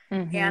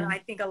 And I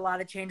think a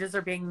lot of changes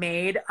are being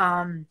made.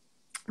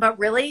 But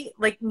really,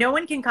 like, no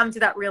one can come to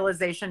that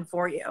realization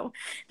for you,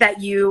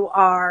 that you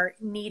are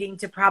needing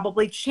to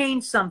probably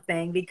change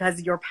something because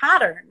of your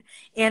pattern.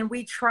 And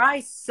we try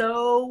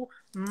so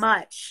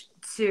much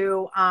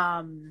to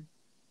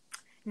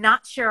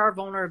not share our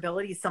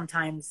vulnerabilities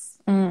sometimes.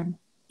 I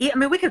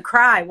mean, we could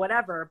cry,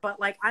 whatever, but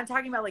like, I'm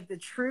talking about like the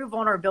true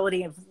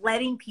vulnerability of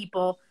letting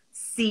people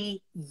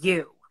see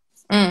you.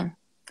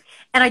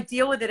 And I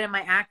deal with it in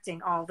my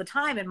acting all the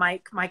time. And my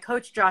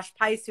coach, Josh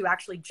Pice, who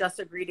actually just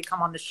agreed to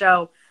come on the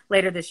show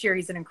later this year,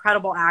 he's an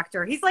incredible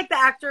actor. He's like the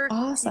actor.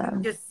 Awesome. You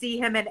can just see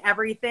him in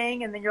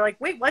everything. And then you're like,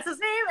 wait, what's his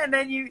name? And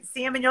then you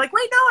see him and you're like,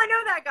 wait, no, I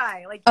know that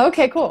guy. Like,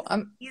 okay, cool.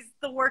 He's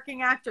the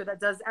working actor that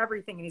does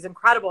everything. And he's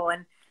incredible.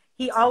 And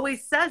he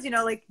always says,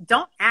 like,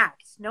 don't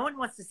act. No one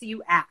wants to see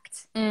you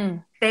act.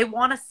 They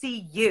want to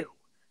see you.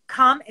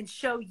 Come and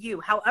show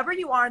you however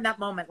you are in that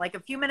moment. Like a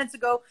few minutes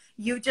ago,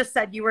 you just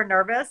said you were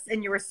nervous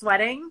and you were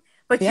sweating,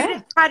 but you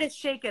didn't try to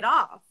shake it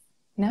off.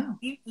 No,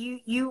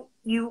 you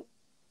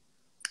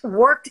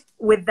worked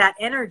with that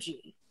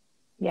energy.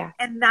 Yeah.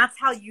 And that's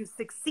how you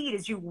succeed,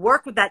 is you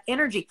work with that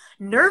energy.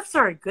 Nerves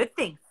are a good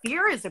thing.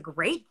 Fear is a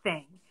great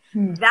thing.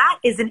 That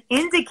is an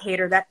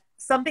indicator that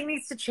something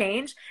needs to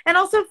change. And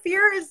also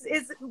fear is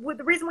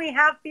the reason we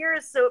have fear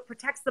is so it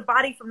protects the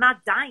body from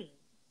not dying.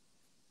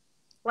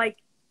 Like,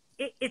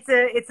 it's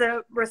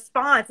a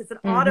response. It's an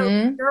auto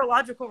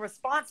neurological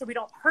response, so we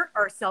don't hurt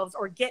ourselves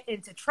or get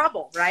into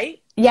trouble,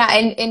 right? Yeah,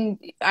 and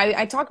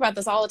I talk about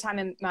this all the time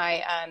in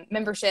my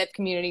membership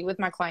community with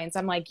my clients.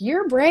 I'm like,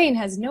 your brain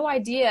has no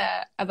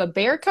idea of a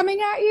bear coming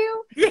at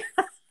you,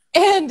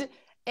 and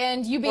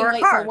you being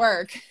late for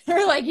work,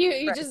 or like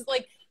you just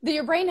like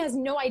your brain has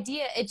no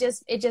idea. It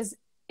just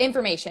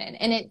information,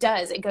 and it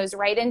goes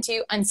right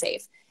into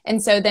unsafe. And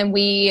so then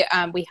we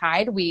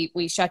hide,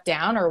 we shut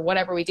down, or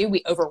whatever we do,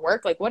 we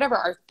overwork, like whatever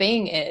our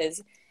thing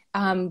is,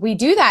 we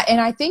do that.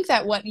 And I think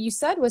that what you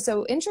said was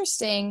so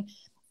interesting,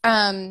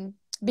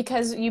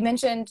 because you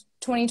mentioned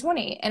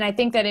 2020, and I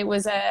think that it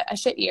was a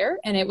shit year,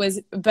 and it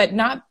was, but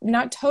not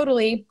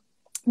totally,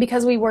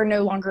 because we were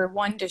no longer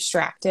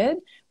distracted.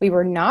 We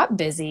were not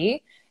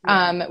busy.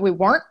 We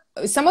weren't.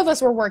 Some of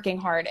us were working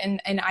hard,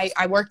 and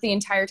I worked the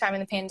entire time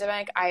in the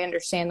pandemic. I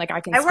understand, like, I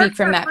can speak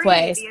from that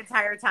place the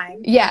entire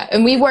time. Yeah.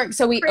 And we worked,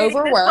 so we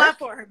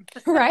overworked,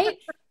 right?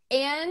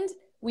 And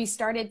we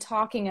started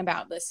talking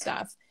about this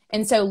stuff.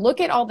 And so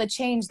look at all the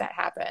change that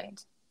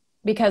happened,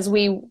 because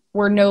we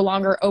were no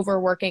longer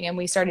overworking, and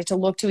we started to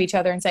look to each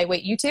other and say,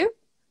 wait, you too?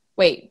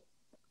 Wait,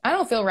 I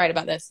don't feel right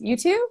about this. You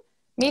too?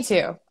 Me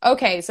too.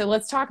 Okay, so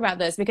let's talk about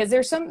this because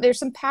there's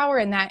some power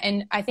in that,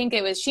 and I think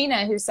it was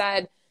Sheena who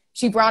said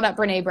she brought up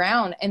Brene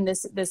Brown and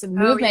this Oh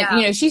movement. yeah.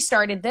 You know, she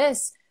started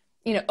this,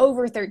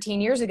 over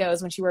 13 years ago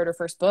is when she wrote her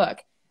first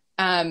book,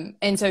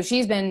 and so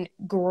she's been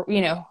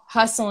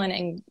hustling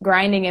and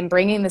grinding and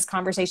bringing this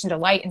conversation to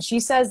light. And she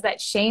says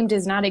that shame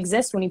does not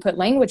exist when you put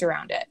language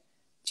around it.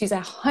 She's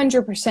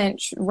 100%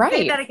 Say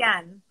right. that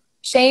again.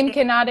 Shame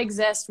cannot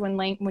exist when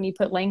you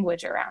put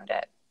language around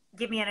it.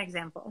 Give me an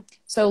example.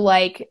 So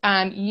like,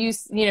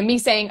 me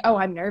saying, oh,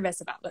 I'm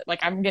nervous about it. Like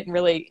I'm getting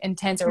really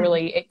intense or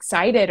really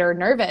excited or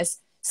nervous.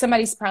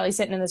 Somebody's probably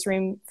sitting in this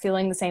room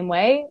feeling the same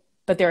way,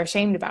 but they're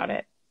ashamed about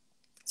it.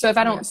 So if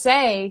I don't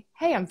say,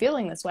 hey, I'm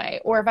feeling this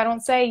way, or if I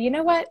don't say, you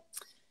know what,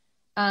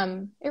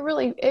 it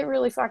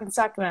really fucking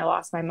sucked when I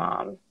lost my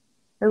mom.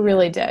 It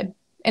really did.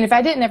 And if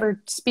I didn't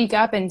ever speak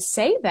up and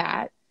say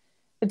that,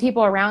 the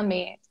people around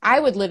me, I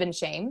would live in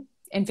shame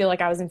and feel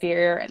like I was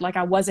inferior, like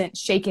I wasn't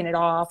shaking it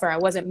off or I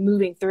wasn't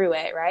moving through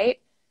it,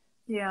 right?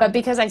 Yeah. But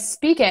because I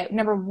speak it,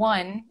 number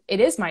one, it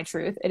is my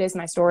truth, it is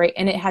my story,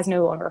 and it has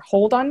no longer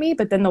hold on me.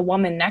 But then the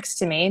woman next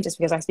to me, just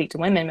because I speak to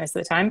women most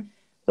of the time,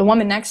 the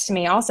woman next to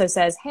me also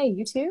says, hey,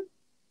 you too?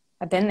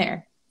 I've been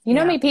there. You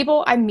know how many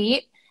people I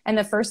meet and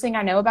the first thing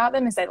I know about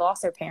them is they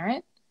lost their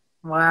parent?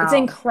 Wow. It's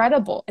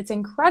incredible. It's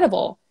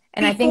incredible.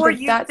 And Before I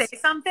think that's say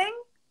something?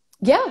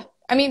 Yeah.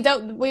 I mean,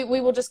 we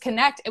will just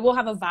connect. We'll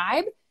have a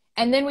vibe.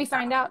 And then we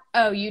find out,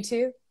 oh, you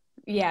too?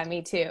 Yeah,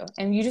 me too.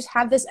 And you just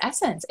have this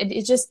essence.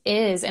 It just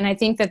is. And I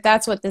think that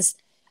that's what this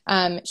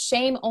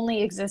shame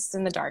only exists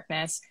in the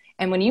darkness.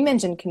 And when you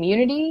mentioned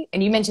community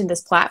and you mentioned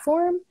this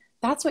platform,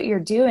 that's what you're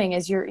doing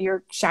is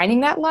you're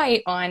shining that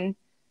light on,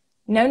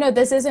 no,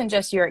 this isn't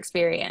just your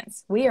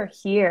experience. We are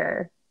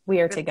here.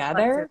 We are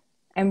together.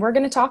 And we're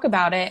going to talk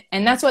about it.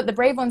 And that's what the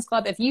Brave Ones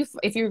Club,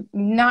 if you're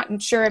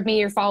not sure of me,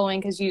 you're following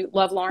because you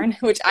love Lauren,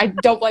 which I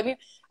don't blame you.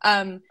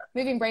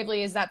 Moving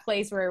Bravely is that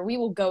place where we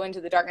will go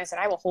into the darkness and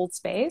I will hold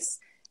space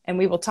and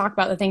we will talk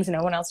about the things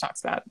no one else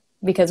talks about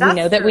because we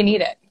know that we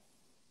need it.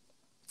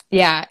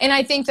 Yeah. And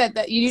I think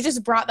that you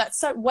just brought that.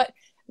 So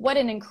what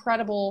an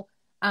incredible,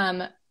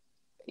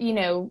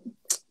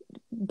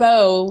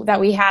 bow that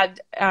we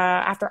had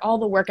after all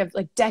the work of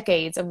like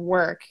decades of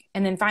work.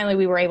 And then finally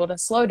we were able to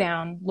slow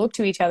down, look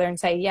to each other and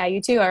say, yeah,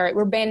 you too. All right,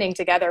 we're banding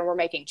together and we're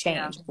making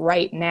change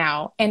right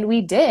now. And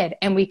we did.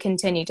 And we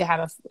continue to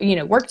have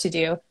work to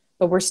do,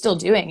 but we're still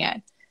doing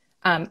it.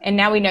 And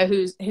now we know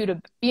who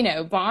to,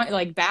 bond,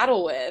 like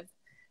battle with.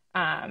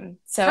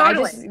 So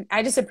totally.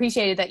 I just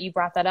appreciated that you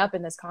brought that up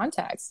in this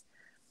context.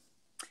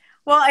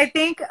 Well, I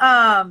think,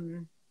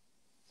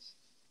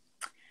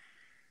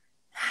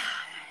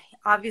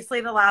 obviously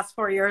the last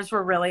 4 years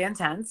were really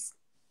intense.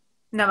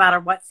 No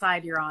matter what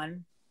side you're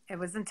on, it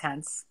was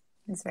intense.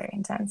 It's very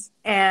intense.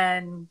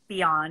 And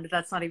beyond,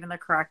 that's not even the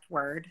correct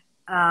word.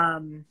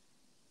 And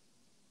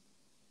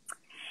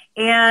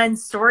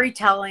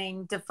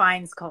storytelling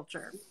defines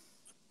culture.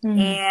 Mm-hmm.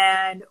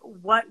 And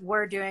what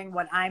we're doing,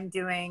 what I'm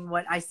doing,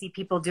 what I see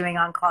people doing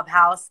on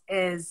Clubhouse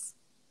is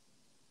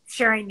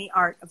sharing the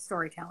art of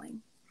storytelling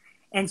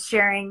and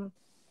sharing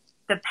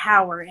the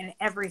power in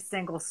every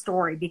single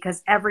story,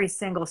 because every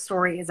single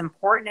story is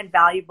important and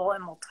valuable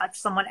and will touch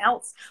someone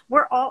else.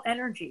 We're all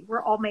energy.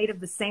 We're all made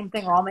of the same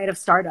thing. We're all made of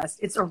stardust.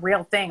 It's a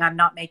real thing. I'm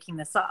not making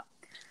this up.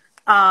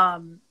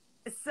 What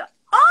does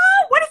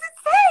it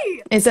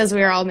say? It says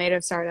we are all made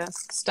of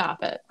stardust.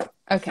 Stop it.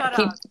 Okay.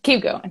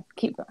 Keep going.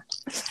 Keep going.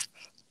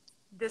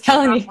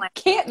 Telling you,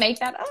 can't make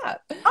that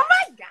up. Oh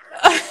my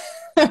God.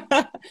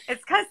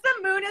 It's because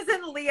the moon is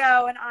in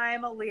Leo and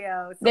I'm a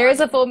Leo. So there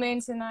is a full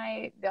moon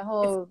tonight. The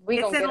whole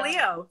week. It's in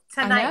Leo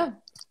tonight. I know.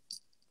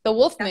 The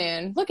wolf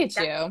moon. Look at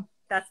you.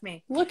 That's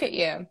me. Look at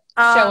you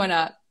showing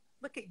up.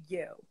 Look at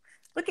you.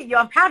 Look at you.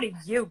 I'm proud of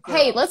you, girl.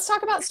 Hey, let's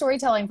talk about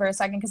storytelling for a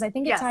second because I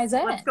think it ties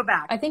in. Let's go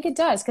back. I think it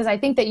does because I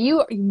think that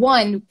you,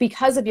 one,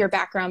 because of your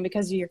background,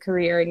 because of your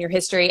career and your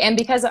history, and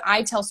because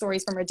I tell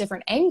stories from a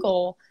different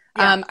angle,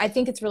 I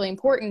think it's really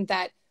important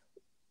that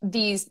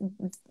these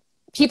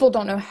people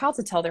don't know how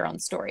to tell their own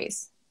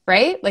stories,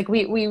 right? Like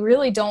we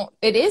really don't.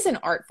 It is an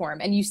art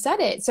form, and you said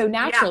it so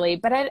naturally.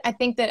 But I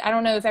think that I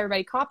don't know if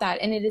everybody caught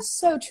that, and it is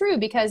so true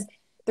because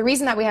the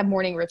reason that we have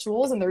morning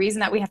rituals and the reason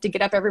that we have to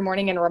get up every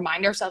morning and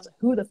remind ourselves of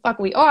who the fuck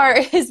we are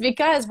is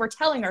because we're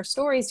telling our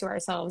stories to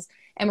ourselves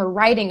and we're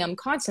writing them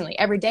constantly.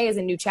 Every day is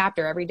a new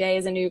chapter. Every day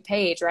is a new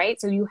page, right?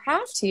 So you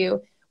have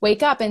to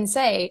wake up and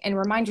say and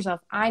remind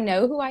yourself, I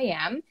know who I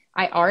am.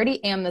 I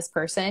already am this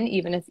person.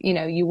 Even if,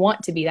 you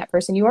want to be that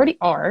person, you already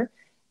are.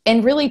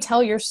 And really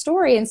tell your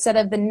story instead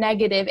of the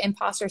negative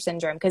imposter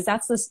syndrome. Because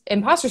that's this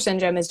imposter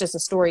syndrome is just a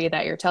story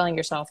that you're telling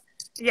yourself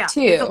too. It's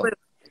a loop.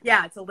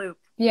 Yeah, it's a loop.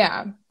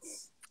 Yeah.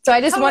 So I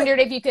just wondered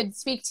if you could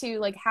speak to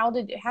like how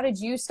did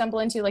you stumble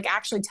into like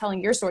actually telling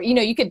your story?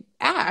 You could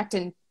act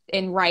and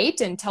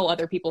write and tell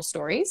other people's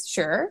stories,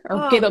 sure,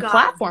 or give a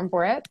platform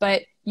for it,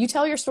 but you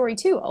tell your story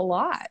too a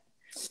lot.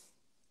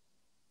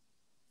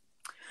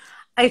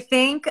 I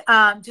think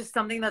just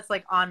something that's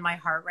like on my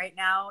heart right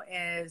now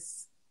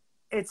is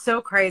it's so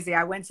crazy.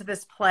 I went to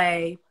this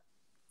play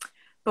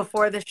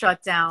before the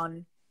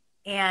shutdown.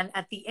 And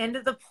at the end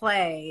of the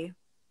play,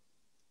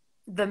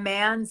 the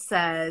man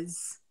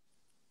says,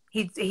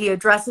 he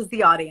addresses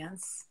the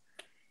audience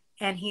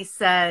and he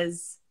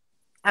says,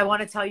 I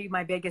want to tell you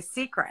my biggest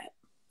secret.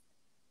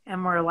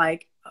 And we're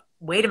like,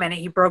 wait a minute,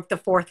 he broke the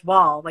fourth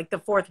wall. Like the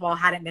fourth wall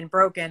hadn't been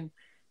broken.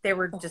 They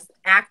were just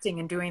acting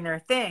and doing their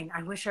thing.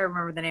 I wish I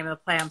remember the name of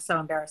the play. I'm so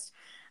embarrassed.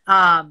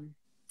 And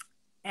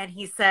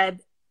he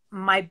said,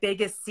 my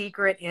biggest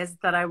secret is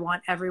that I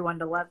want everyone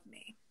to love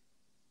me.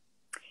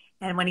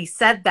 And when he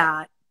said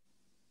that,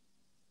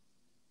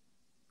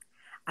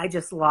 I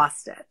just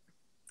lost it.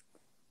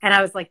 And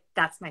I was like,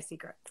 that's my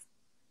secret.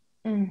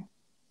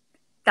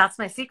 That's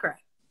my secret.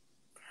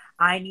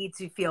 I need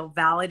to feel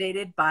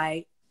validated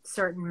by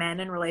certain men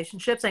in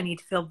relationships. I need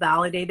to feel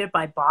validated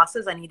by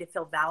bosses. I need to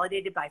feel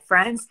validated by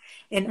friends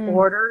in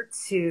order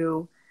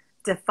to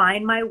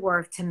define my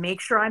worth, to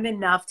make sure I'm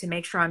enough, to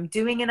make sure I'm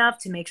doing enough,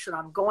 to make sure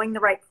I'm going the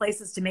right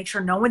places, to make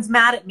sure no one's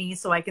mad at me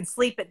so I can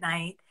sleep at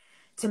night,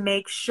 to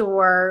make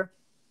sure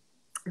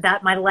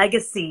that my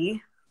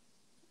legacy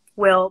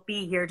will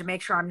be here, to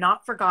make sure I'm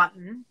not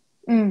forgotten.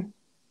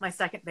 My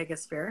second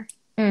biggest fear.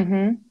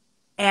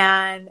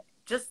 And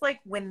just like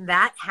when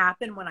that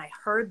happened, when I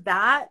heard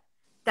that,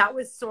 that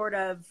was sort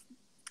of,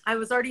 I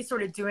was already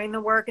sort of doing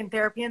the work in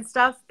therapy and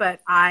stuff,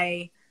 but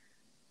I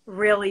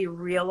really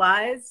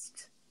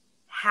realized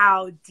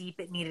how deep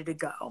it needed to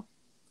go.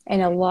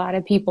 And a lot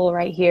of people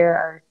right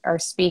here are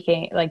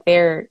speaking, like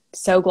they're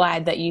so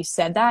glad that you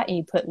said that and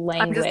you put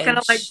language. I'm just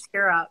gonna like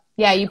tear up.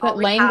 Yeah, you put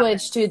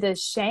language to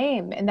this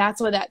shame, and that's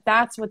what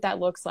that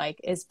looks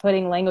like, is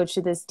putting language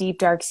to this deep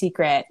dark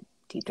secret.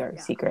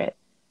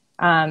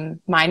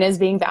 Mine is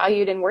being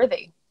valued and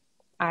worthy.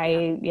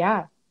 And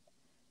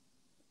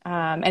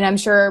I'm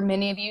sure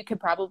many of you could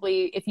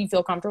probably, if you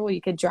feel comfortable,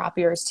 you could drop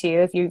yours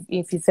too. If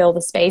you feel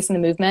the space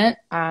and the movement,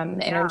 the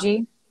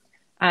energy,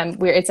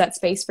 where it's that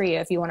space for you,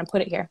 if you want to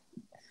put it here.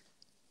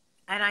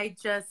 And I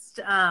just,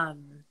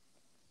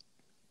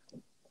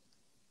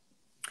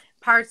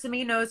 parts of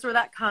me knows where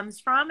that comes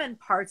from, and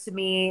parts of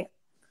me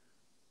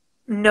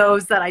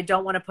knows that I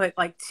don't want to put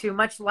like too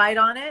much light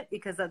on it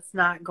because that's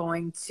not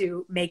going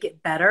to make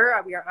it better.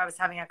 I was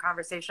having a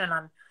conversation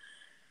on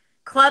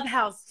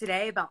Clubhouse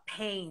today about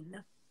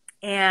pain,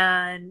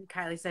 and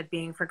Kylie said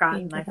being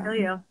forgotten. I feel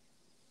you.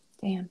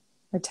 Damn.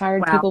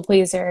 Retired people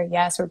pleaser.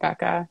 Yes,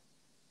 Rebecca.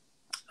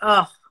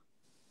 Oh,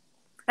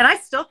 and I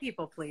still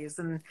people please.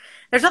 And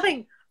there's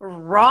nothing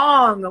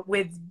wrong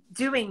with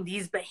doing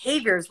these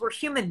behaviors. We're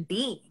human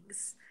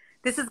beings.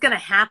 This is going to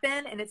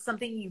happen, and it's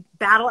something you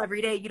battle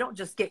every day. You don't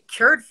just get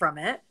cured from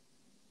it,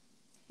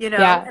 you know?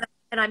 Yeah.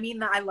 And I mean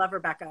that. I love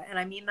Rebecca, and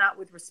I mean that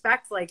with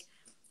respect. Like,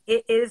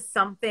 it is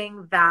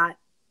something that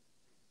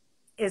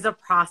is a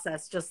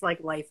process, just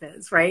like life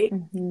is, right?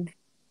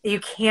 You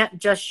can't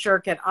just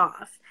shirk it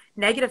off.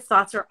 Negative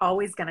thoughts are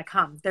always going to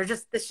come.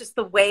 It's just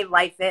the way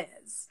life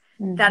is.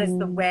 That is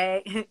the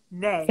way.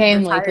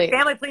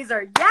 Family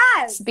pleaser.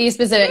 Yes. Be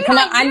specific. Come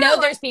on. I know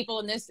there's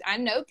people in this. I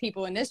know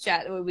people in this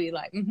chat that would be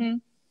like,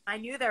 I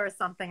knew there was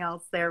something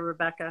else there,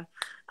 Rebecca.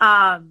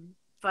 But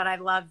I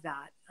love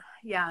that.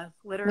 Yeah,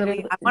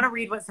 literally. I want to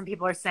read what some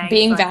people are saying.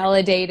 Being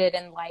validated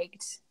and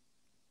liked.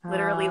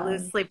 Literally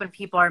lose sleep when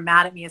people are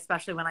mad at me,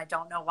 especially when I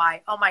don't know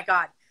why. Oh my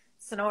God,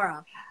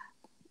 Sonora,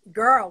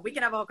 girl, we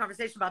can have a whole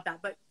conversation about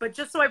that. But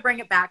just so I bring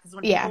it back, because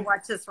when people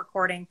watch this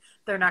recording,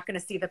 they're not going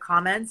to see the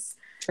comments.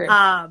 True.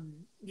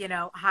 You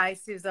know, hi,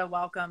 Souza,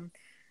 welcome.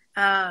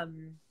 I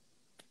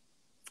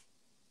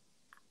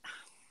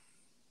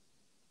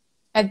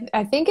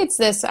think it's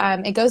this,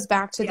 it goes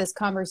back to this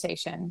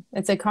conversation.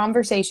 It's a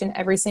conversation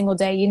every single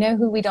day. You know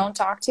who we don't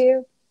talk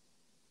to?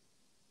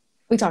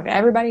 We talk to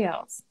everybody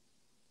else,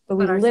 but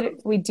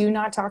we do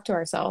not talk to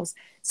ourselves.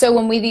 So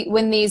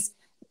when these,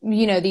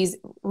 you know, these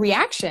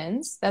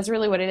reactions, that's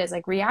really what it is.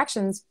 Like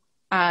reactions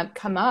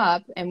come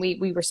up and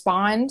we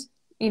respond,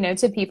 you know,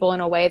 to people in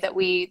a way that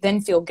we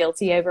then feel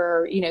guilty over,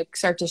 or, you know,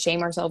 start to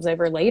shame ourselves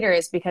over later,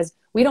 is because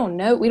we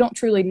don't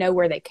truly know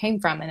where they came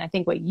from. And I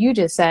think what you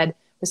just said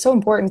was so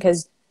important,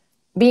 because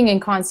being in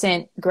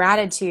constant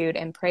gratitude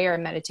and prayer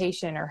and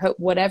meditation or hope,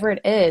 whatever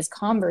it is,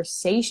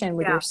 conversation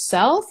with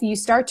yourself, you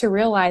start to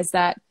realize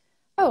that,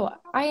 oh,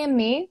 I am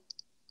me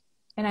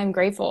and I'm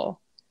grateful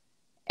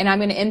and I'm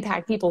going to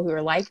impact people who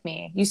are like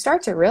me. You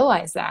start to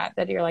realize that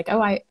you're like,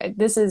 oh,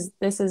 this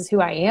is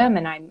who I am.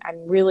 And I'm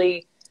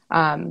really,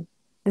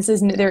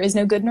 there is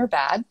no good nor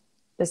bad.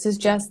 This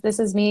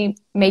is me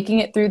making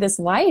it through this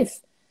life.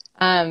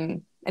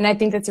 And I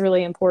think that's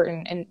really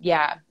important. And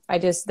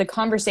the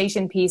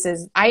conversation piece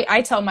is,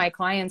 I tell my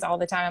clients all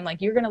the time, I'm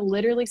like, you're going to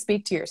literally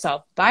speak to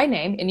yourself by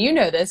name. And you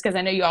know this, because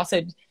I know you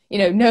also,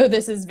 know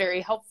this is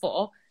very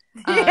helpful.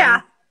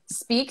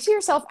 Speak to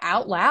yourself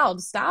out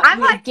loud.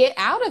 Stop. Get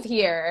out of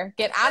here.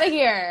 Get out of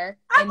here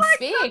and like,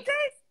 speak.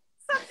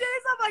 Some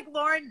days I'm like,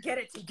 Lauren, get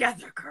it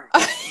together, girl.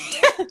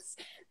 Yes.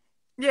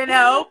 You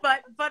know,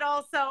 but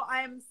also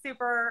I'm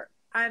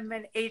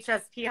an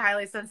HSP,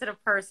 highly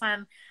sensitive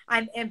person.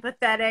 I'm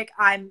empathetic.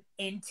 I'm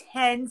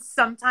intense.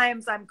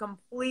 Sometimes I'm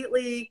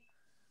completely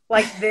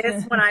like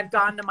this when I've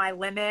gone to my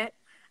limit.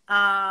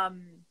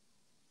 And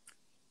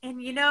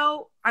you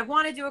know, I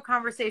want to do a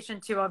conversation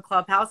too on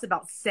Clubhouse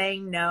about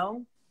saying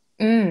no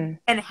and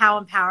how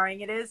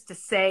empowering it is to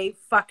say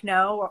fuck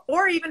no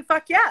or even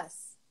fuck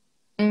yes.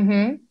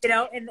 You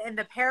know, and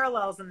the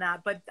parallels in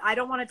that. But I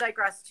don't want to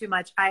digress too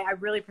much. I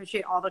really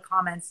appreciate all the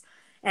comments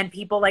and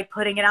people like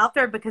putting it out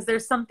there, because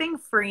there's something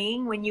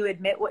freeing when you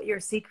admit what your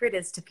secret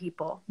is to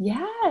people.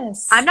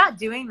 Yes. I'm not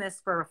doing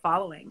this for a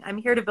following. I'm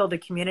here to build a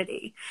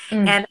community.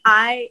 And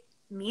I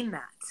mean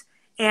that.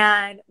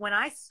 And when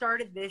I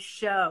started this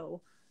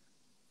show,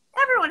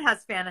 everyone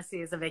has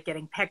fantasies of it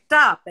getting picked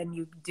up and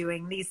you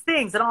doing these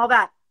things and all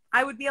that.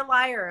 I would be a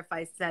liar if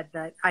I said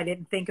that I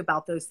didn't think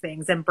about those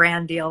things and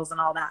brand deals and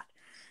all that.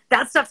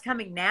 That stuff's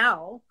coming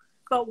now.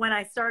 But when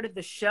I started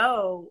the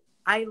show,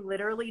 I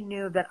literally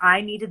knew that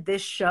I needed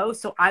this show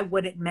so I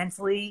wouldn't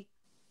mentally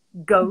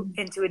go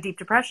into a deep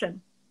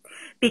depression,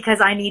 because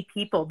I need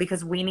people,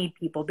 because we need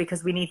people,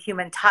 because we need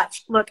human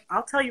touch. Look,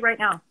 I'll tell you right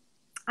now,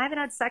 I haven't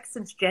had sex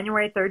since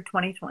January 3rd,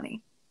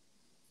 2020.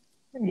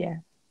 Yeah.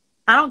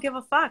 I don't give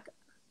a fuck.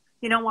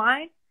 You know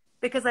why?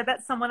 Because I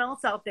bet someone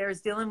else out there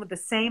is dealing with the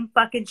same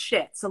fucking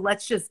shit. So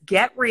let's just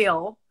get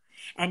real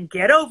and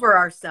get over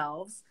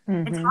ourselves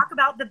and talk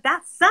about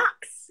that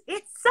sucks.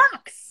 It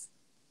sucks.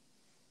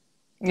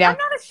 Yeah. I'm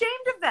not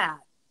ashamed of that.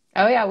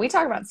 Oh yeah. We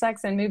talk about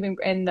sex and moving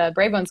in the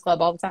Brave Ones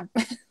Club all the time.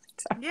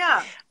 So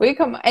yeah. We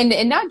come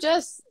and not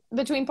just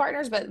between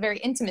partners, but very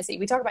intimacy.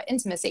 We talk about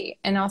intimacy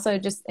and also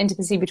just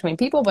intimacy between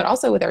people, but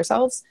also with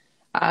ourselves.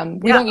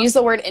 We don't use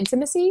the word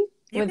intimacy.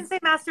 You can say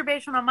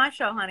masturbation on my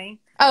show, honey.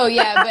 Oh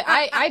yeah, but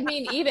I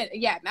mean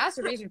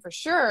masturbation for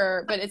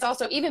sure, but it's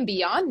also even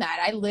beyond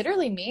that. I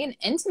literally mean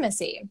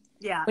intimacy.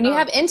 Yeah. When you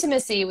have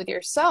intimacy with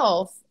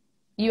yourself,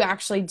 you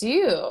actually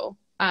do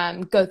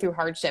go through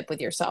hardship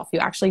with yourself. You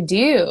actually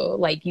do,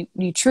 like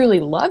you truly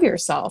love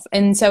yourself.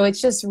 And so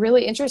it's just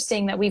really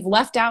interesting that we've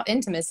left out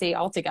intimacy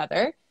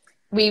altogether.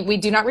 We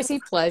do not receive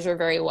pleasure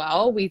very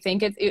well. We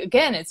think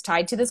it's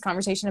tied to this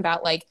conversation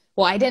about like,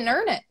 well, I didn't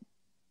earn it.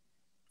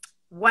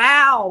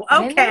 Wow.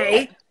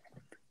 Okay.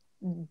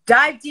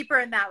 Dive deeper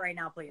in that right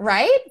now, please.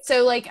 Right?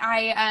 So like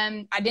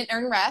I didn't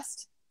earn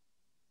rest.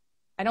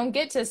 I don't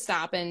get to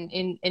stop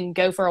and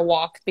go for a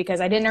walk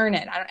because I didn't earn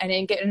it. I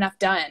didn't get enough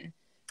done.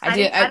 I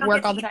don't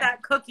work get all to the eat time.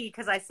 that cookie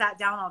because I sat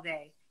down all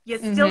day. You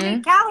still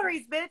need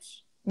calories,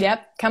 bitch.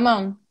 Yep. Come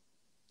on.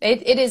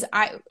 It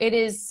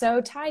is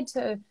so tied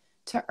to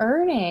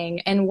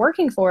earning and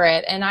working for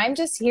it. And I'm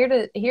just here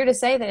to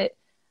say that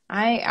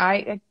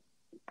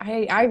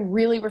I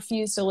really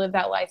refuse to live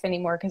that life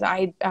anymore, because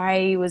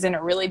I was in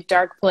a really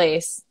dark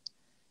place.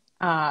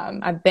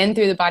 I've been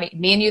through the body.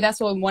 Me and you, that's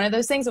one of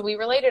those things that we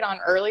related on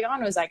early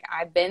on was like,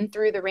 I've been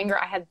through the ringer.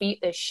 I have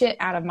beat the shit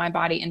out of my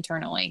body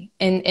internally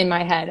in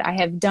my head. I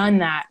have done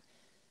that.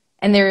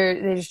 And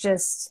there's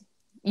just,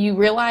 you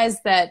realize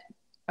that,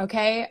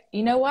 okay,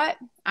 you know what?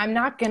 I'm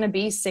not going to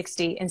be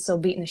 60 and still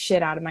beating the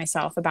shit out of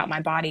myself about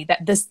my body.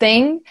 That this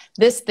thing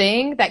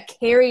that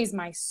carries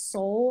my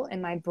soul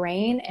and my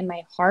brain and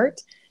my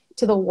heart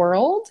to the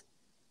world,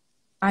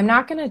 I'm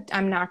not going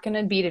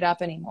to beat it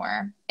up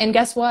anymore. And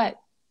guess what?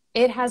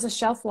 It has a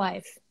shelf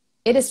life.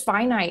 It is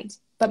finite,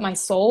 but my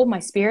soul, my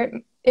spirit,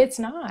 it's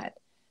not.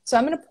 So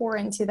I'm going to pour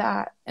into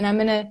that, and I'm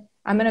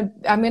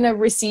going to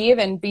receive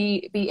and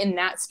be in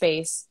that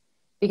space,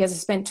 because I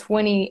spent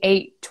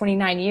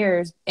 29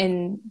 years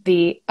in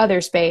the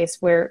other space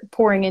where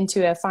pouring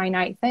into a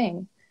finite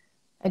thing.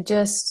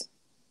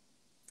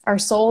 Our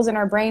souls and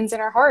our brains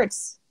and our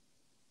hearts,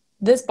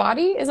 this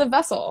body is a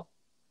vessel.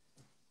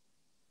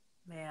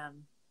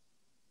 Man,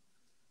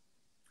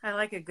 I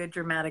like a good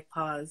dramatic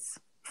pause.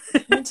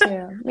 Me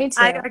too.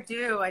 I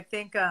do. I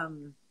think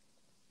I'm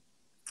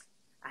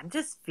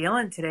just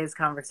feeling today's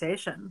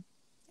conversation.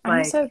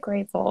 I'm so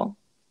grateful.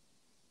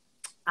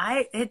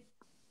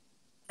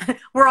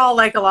 We're all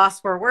like a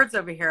lost for words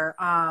over here.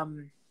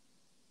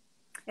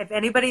 If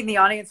anybody in the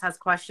audience has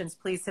questions,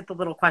 please hit the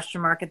little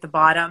question mark at the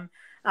bottom.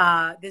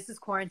 This is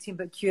Quarantine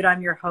But Cute.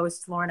 I'm your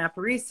host, Lauren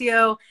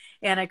Aparicio,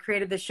 and I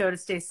created this show to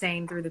stay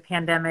sane through the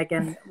pandemic.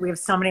 And we have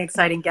so many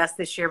exciting guests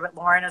this year, but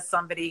Lauren is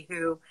somebody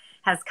who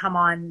has come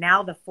on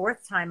now the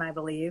fourth time, I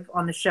believe,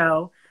 on the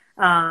show.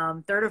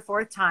 Third or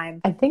fourth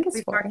time. I think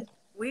it's fourth.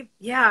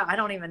 I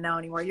don't even know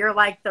anymore. You're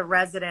like the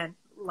resident,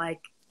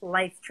 like,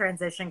 life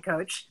transition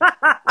coach.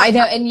 I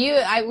know. And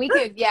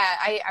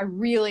I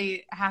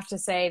really have to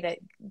say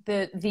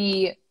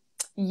that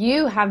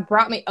you have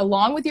brought me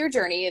along with your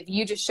journey of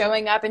you just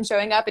showing up and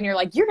you're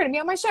like, you're going to be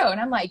on my show. And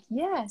I'm like,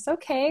 yes,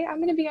 okay, I'm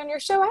going to be on your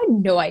show. I had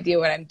no idea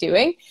what I'm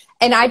doing.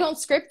 And I don't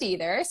script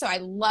either. So I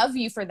love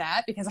you for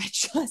that, because I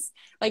just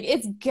like,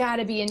 it's got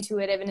to be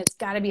intuitive and it's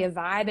got to be a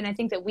vibe. And I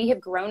think that we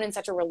have grown in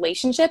such a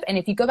relationship. And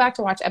if you go back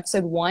to watch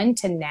episode 1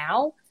 to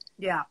now,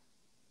 yeah,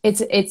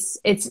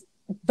 it's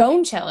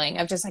bone chilling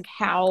of just like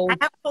how I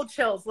have cold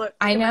chills. Look,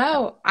 I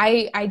know.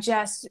 I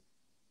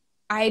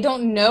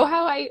don't know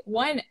how I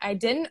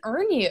didn't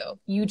earn you.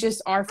 You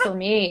just are for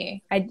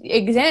me. I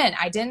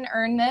didn't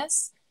earn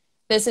this.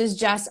 This is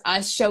just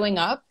us showing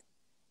up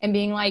and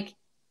being like,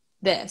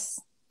 This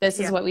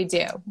is what we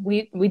do.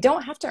 We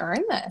don't have to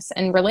earn this,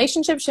 and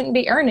relationships shouldn't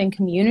be earned, and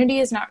community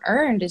is not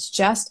earned. It's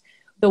just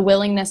the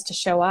willingness to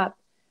show up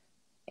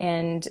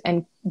and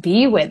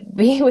be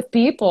with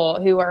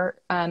people who are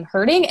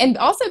hurting, and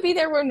also be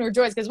there when we're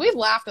joyous, because we've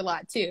laughed a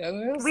lot too. I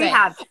mean, we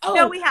have.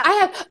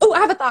 I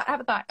have a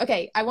thought.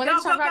 Okay, I wanted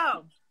to talk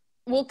about.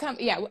 We'll come.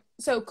 Yeah.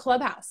 So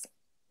Clubhouse,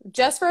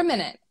 just for a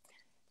minute.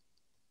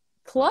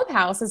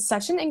 Clubhouse is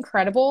such an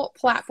incredible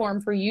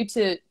platform for you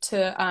to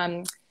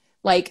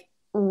like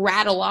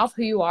rattle off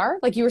who you are.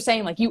 Like you were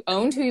saying, like you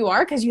owned who you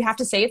are because you have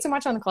to say it so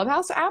much on the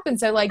Clubhouse app. And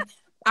so like,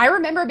 I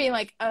remember being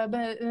like, I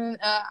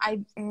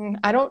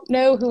don't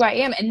know who I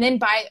am. And then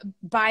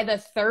by the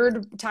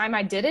third time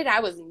I did it,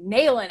 I was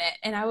nailing it.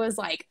 And I was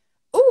like,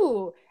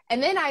 ooh.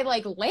 And then I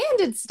like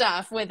landed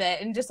stuff with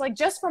it. And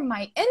just from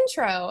my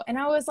intro. And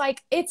I was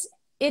like, it's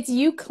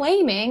you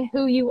claiming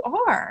who you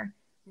are.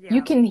 Yeah.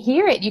 You can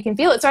hear it. You can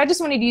feel it. So I just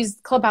wanted to use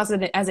Clubhouse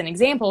as an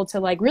example to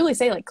like really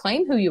say, like,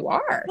 claim who you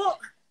are. Well,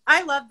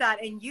 I love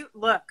that. And you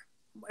look,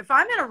 if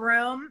I'm in a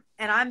room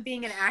and I'm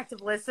being an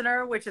active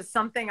listener, which is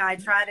something I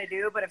try to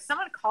do, but if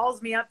someone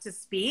calls me up to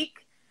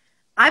speak,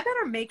 I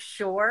better make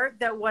sure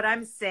that what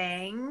I'm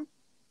saying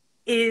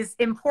is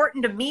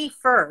important to me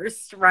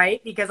first,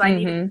 right? Because I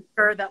need to make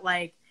sure that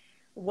like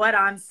what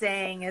I'm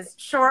saying is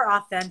sure,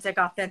 authentic.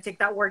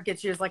 That word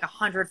gets used like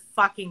 100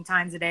 fucking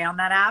times a day on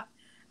that app.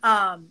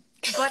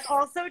 But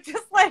also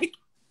just like,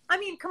 I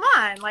mean, come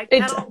on, like,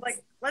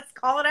 let's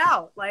call it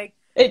out. Like,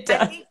 it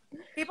does. I think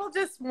people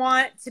just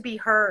want to be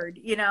heard,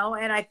 you know?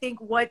 And I think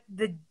what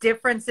the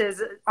difference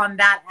is on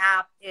that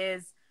app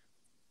is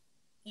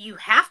you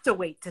have to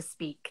wait to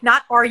speak.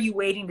 Not are you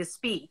waiting to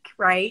speak,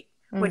 right?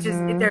 Which is,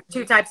 there are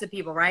two types of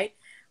people, right?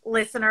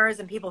 Listeners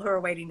and people who are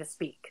waiting to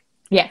speak.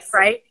 Yes.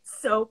 Right?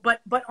 So,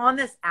 but on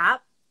this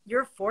app,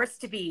 you're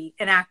forced to be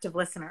an active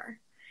listener.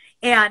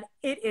 And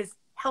it is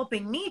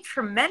helping me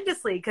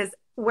tremendously, because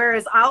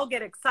whereas I'll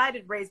get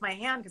excited, raise my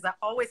hand because I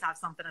always have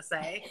something to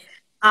say.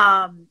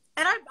 And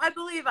I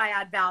believe I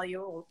add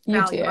value. I'm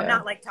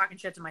not like talking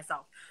shit to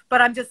myself,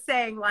 but I'm just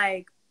saying,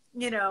 like,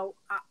 you know,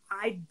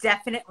 I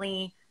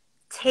definitely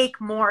take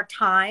more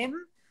time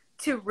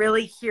to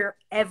really hear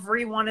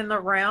everyone in the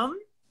room,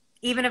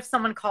 even if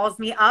someone calls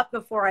me up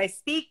before I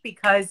speak,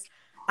 because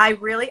I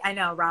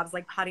know Rob's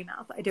like potty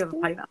mouth. I do have a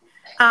potty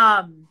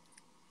mouth.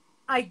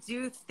 I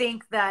do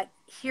think that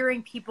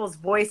hearing people's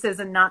voices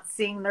and not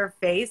seeing their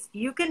face,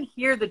 you can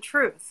hear the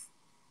truth.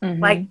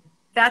 Like,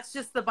 that's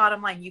just the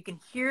bottom line. You can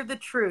hear the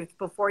truth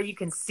before you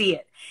can see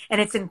it. And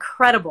it's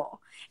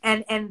incredible.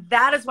 And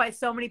that is why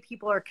so many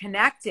people are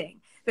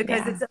connecting,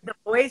 because it's the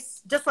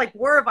voice, just like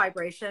we're a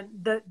vibration,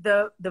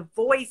 the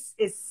voice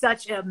is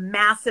such a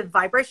massive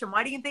vibration.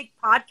 Why do you think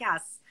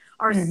podcasts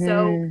are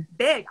so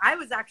big? I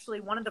was actually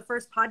one of the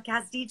first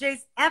podcast DJs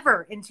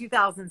ever in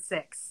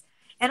 2006.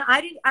 And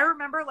I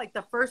remember like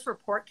the first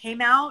report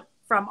came out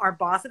from our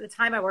boss at the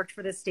time. I worked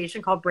for this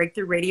station called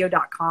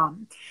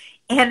breakthroughradio.com.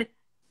 And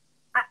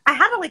I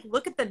had to like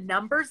look at the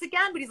numbers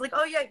again, but he's like,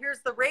 oh yeah, here's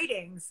the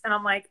ratings. And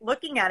I'm like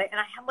looking at it, and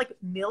I had like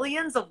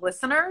millions of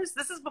listeners.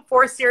 This is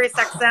before Sirius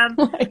XM.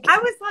 I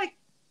was like,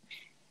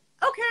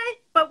 okay.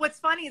 But what's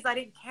funny is I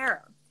didn't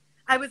care.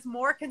 I was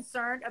more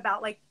concerned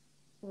about like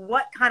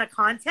what kind of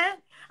content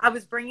I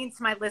was bringing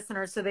to my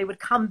listeners so they would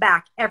come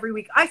back every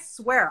week. I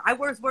swear I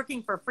was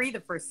working for free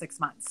the first 6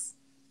 months.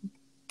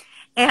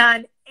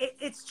 And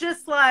it's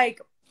just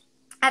like,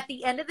 at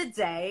the end of the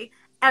day,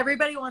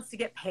 everybody wants to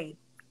get paid.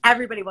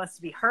 Everybody wants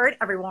to be heard.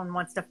 Everyone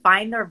wants to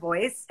find their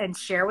voice and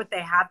share what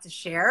they have to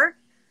share.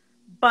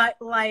 But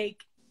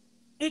like,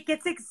 it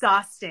gets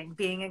exhausting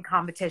being in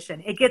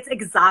competition. It gets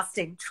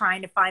exhausting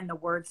trying to find the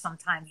words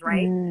sometimes,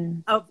 right?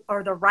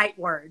 Or the right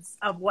words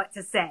of what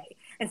to say.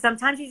 And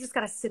sometimes you just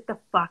got to sit the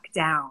fuck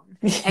down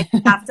and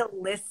you have to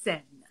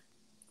listen.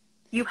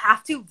 You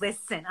have to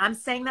listen. I'm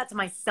saying that to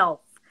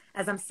myself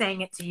as I'm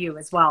saying it to you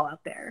as well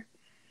out there.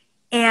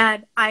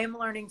 And I am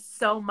learning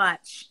so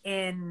much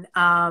in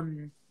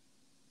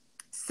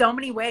so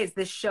many ways.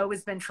 This show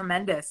has been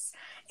tremendous.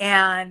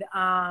 And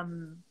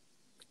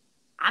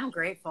I'm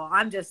grateful.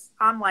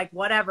 I'm like,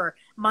 whatever.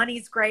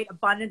 Money's great.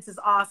 Abundance is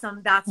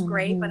awesome. That's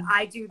great. But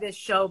I do this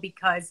show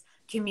because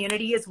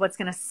community is what's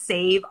going to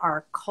save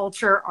our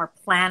culture, our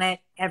planet,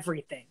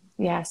 everything.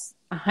 Yes,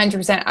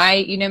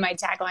 100%. You know, my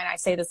tagline, I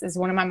say this is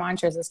one of my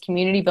mantras, is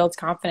community builds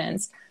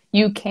confidence.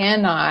 You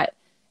cannot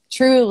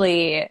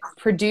truly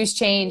produce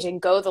change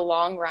and go the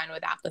long run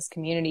without this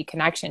community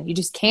connection. You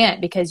just can't,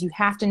 because you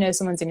have to know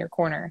someone's in your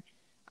corner.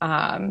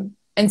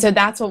 And so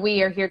that's what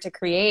we are here to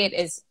create,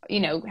 is, you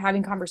know,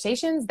 having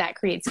conversations that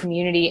creates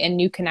community and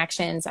new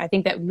connections. I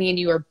think that me and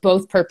you are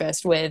both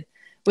purposed with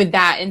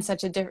that in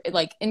such a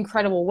like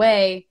incredible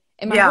way.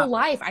 In my whole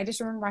life, I just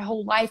remember my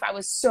whole life, I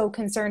was so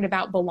concerned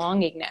about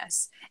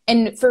belongingness,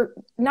 and for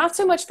not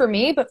so much for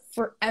me, but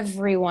for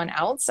everyone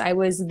else. I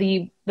was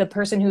the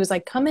person who was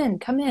like, come in,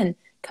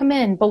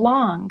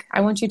 belong.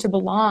 I want you to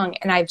belong.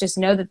 And I just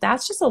know that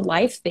that's just a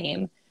life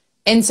theme.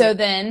 And so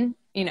then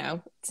you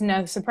know, it's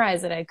no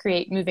surprise that I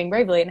create Moving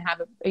Bravely and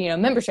have a, you know,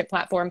 membership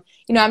platform.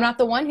 You know, I'm not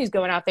the one who's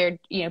going out there,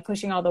 you know,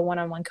 pushing all the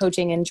one-on-one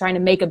coaching and trying to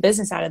make a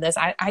business out of this.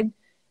 I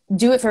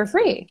do it for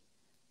free.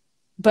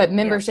 But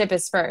membership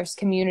is first,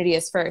 community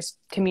is first,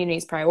 community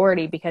is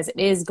priority, because it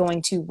is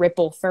going to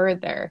ripple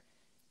further.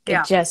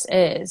 It just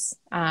is.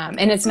 And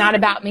it's not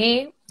about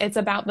me. It's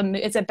about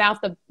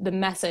the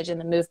message and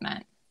the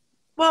movement.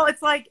 Well,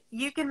 it's like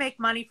you can make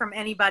money from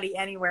anybody,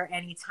 anywhere,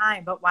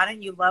 anytime, but why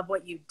don't you love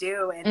what you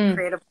do and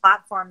create a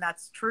platform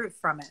that's truth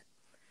from it?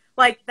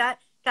 Like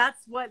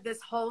that's what this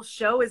whole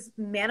show has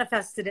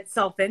manifested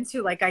itself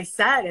into. Like I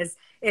said,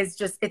 is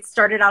just, it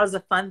started out as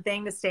a fun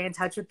thing to stay in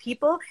touch with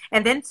people.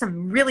 And then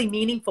some really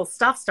meaningful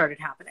stuff started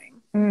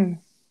happening.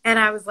 And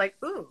I was like,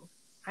 ooh,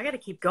 I got to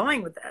keep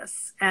going with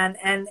this.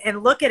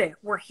 And look at it.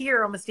 We're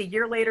here almost a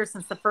year later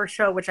since the first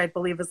show, which I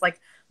believe was like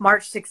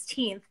March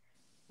 16th.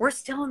 We're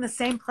still in the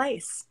same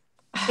place.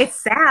 It's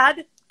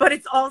sad, but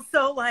it's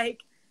also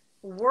like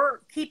we're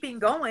keeping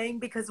going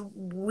because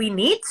we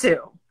need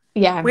to.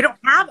 Yeah. We don't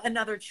have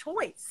another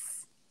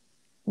choice.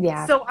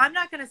 Yeah. So I'm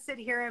not going to sit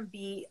here and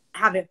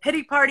have a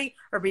pity party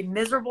or be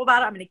miserable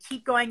about it. I'm going to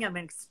keep going. I'm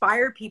going to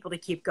inspire people to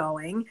keep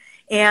going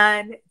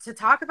and to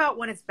talk about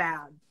when it's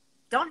bad.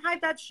 Don't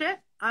hide that shit.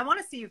 I want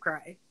to see you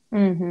cry.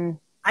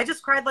 I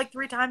just cried like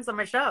 3 times on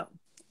my show.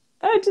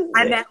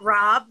 I met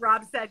Rob.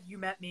 Rob said, you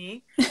met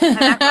me. I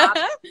met Rob,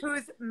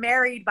 who's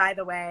married, by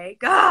the way.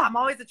 God, I'm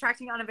always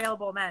attracting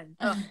unavailable men.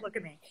 Oh, look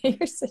at me.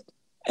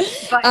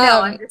 But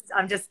no,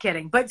 I'm just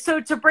kidding. But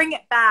so to bring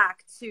it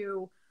back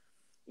to,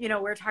 you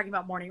know, we're talking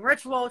about morning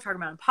ritual,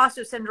 talking about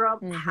imposter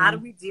syndrome. How do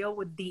we deal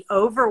with the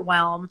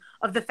overwhelm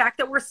of the fact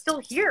that we're still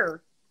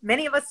here?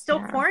 Many of us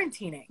still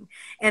quarantining.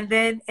 And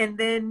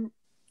then,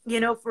 you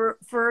know,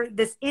 for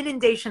this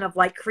inundation of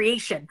like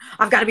creation,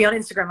 I've got to be on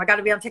Instagram. I got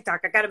to be on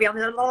TikTok. I got to be on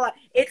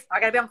I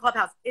got to be on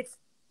Clubhouse. It's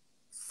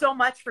so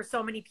much for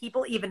so many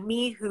people, even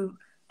me who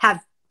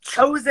have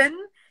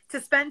chosen to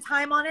spend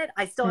time on it.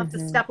 I still have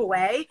to step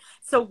away.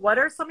 So what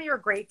are some of your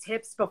great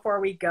tips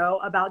before we go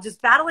about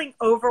just battling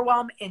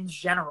overwhelm in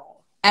general?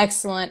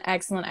 Excellent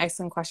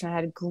question. I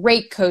had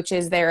great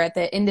coaches there at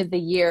the end of the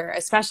year,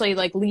 especially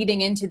like leading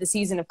into the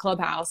season of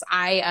Clubhouse.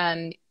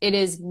 It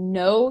is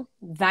know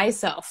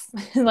thyself,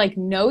 like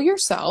know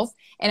yourself.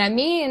 And I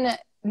mean,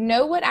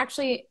 know what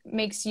actually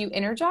makes you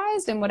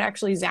energized and what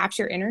actually zaps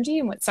your energy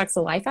and what sucks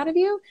the life out of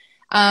you.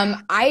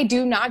 I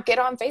do not get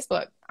on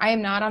Facebook. I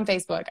am not on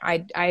Facebook.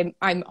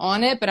 I'm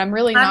on it, but I'm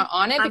really not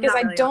on it because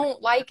I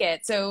don't like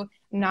it. So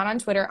I'm not on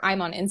Twitter.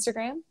 I'm on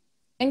Instagram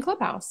and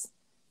Clubhouse.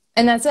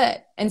 And that's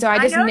it. And so I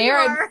just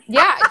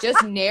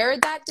just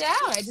narrowed that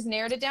down. I just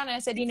narrowed it down and I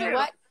said, you know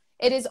what?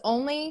 It is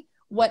only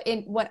what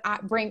I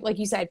bring, like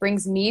you said,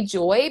 brings me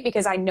joy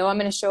because I know I'm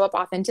going to show up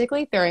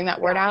authentically, throwing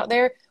that word out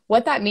there.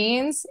 What that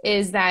means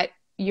is that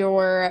you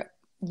are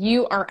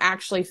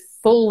actually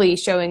fully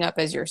showing up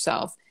as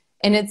yourself.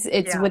 And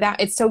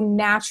it's so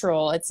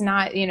natural. It's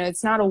not, you know,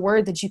 it's not a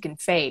word that you can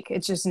fake.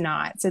 It's just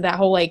not. So that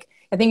whole, like,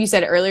 I think you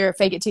said earlier,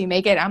 fake it till you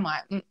make it. I'm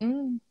like,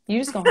 you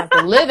just gonna have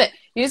to live it.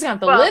 You just gonna have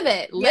to live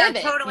it.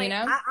 Totally. You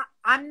know?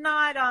 I'm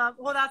not,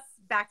 well, that's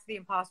back to the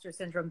imposter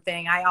syndrome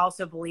thing. I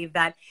also believe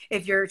that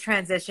if you're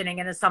transitioning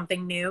into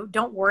something new,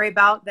 don't worry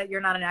about that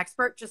you're not an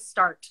expert, just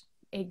start.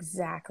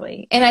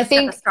 Exactly. And I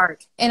think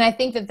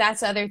that that's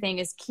the other thing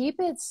is keep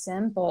it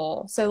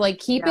simple. So like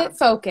keep it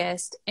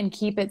focused and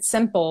keep it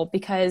simple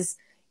because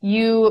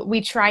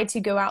we try to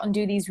go out and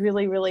do these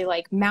really, really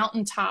like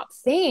mountaintop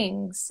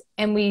things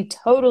and we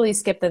totally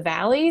skip the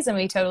valleys and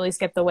we totally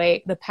skip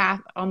the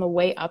path on the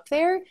way up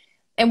there.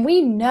 And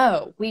we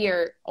know we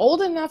are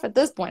old enough at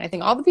this point. I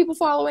think all the people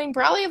following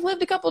probably have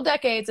lived a couple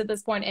decades at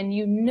this point, and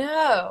you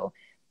know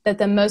that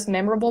the most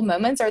memorable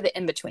moments are the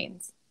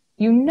in-betweens.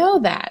 You know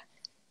that.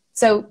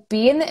 So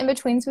be in the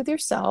in-betweens with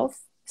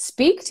yourself,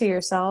 speak to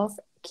yourself,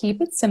 keep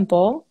it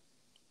simple,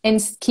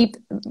 and keep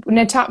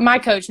my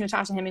coach,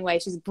 Natasha Hemingway,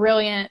 she's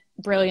brilliant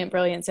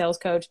sales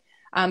coach.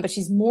 But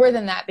she's more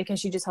than that because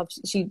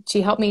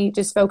she helped me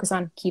just focus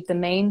on keep the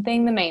main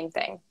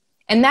thing.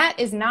 And that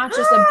is not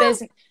just a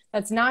business.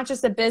 That's not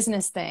just a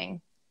business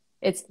thing.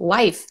 It's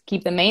life.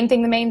 Keep the main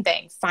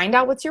thing. Find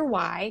out what's your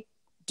why.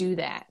 Do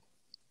that.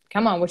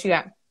 Come on. What you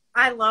got?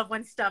 I love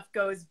when stuff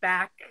goes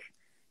back.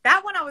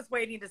 That one I was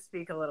waiting to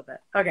speak a little bit.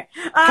 Okay.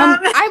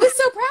 I was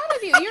so proud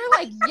of you. You were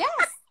like,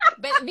 yes.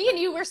 But me and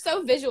you were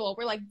so visual.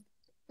 We're like,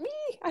 me,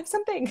 I have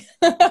something.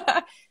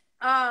 That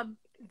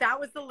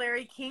was the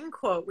Larry King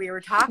quote we were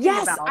talking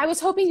about. Yes, I was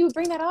hoping you would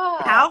bring that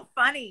up. How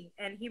funny.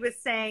 And he was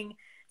saying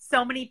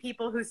so many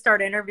people who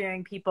start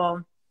interviewing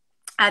people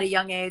at a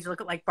young age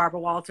look at like Barbara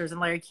Walters and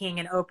Larry King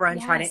and Oprah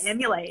and try to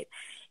emulate.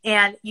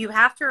 And you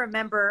have to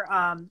remember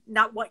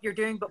not what you're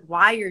doing, but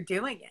why you're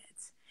doing it.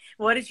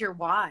 What is your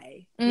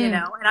why? You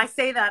know, and I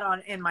say that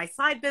in my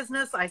side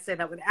business. I say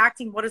that with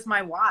acting. What is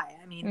my why?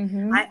 I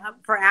mean,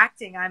 for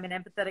acting, I'm an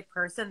empathetic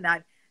person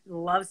that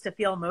loves to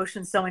feel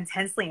emotions so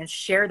intensely and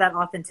share that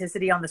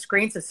authenticity on the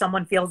screen so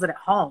someone feels it at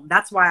home.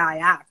 That's why I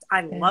act.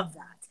 I love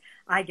that.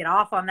 I get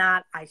off on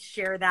that. I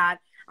share that.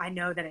 I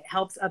know that it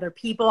helps other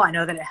people. I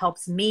know that it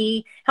helps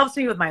me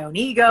with my own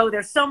ego.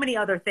 There's so many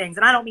other things.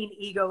 And I don't mean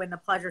ego in the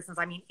pleasure sense.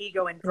 I mean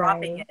ego in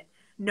dropping it,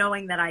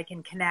 knowing that I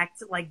can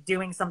connect, like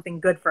doing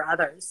something good for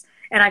others.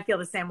 And I feel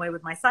the same way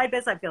with my side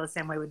biz. I feel the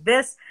same way with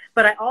this.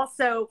 But I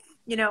also,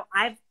 you know,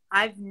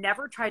 I've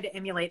never tried to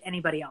emulate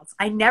anybody else.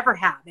 I never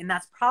have. And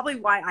that's probably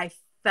why I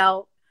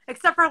felt,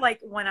 except for like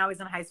when I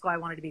was in high school, I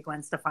wanted to be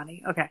Gwen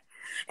Stefani. Okay.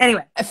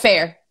 Anyway.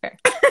 Fair.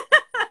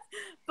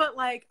 But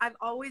like, I've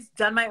always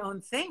done my own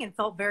thing and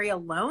felt very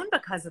alone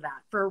because of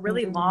that for a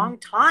really long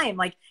time.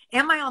 Like,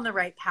 am I on the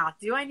right path?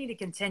 Do I need to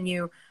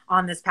continue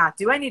on this path?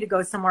 Do I need to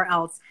go somewhere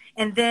else?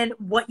 And then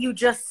what you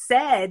just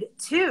said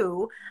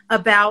too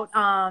about,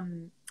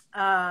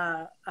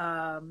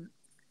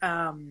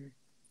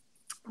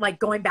 like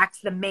going back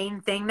to the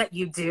main thing that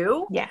you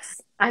do.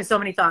 Yes. I have so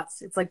many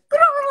thoughts. It's like,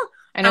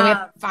 I know we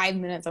have 5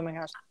 minutes. Oh my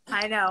gosh.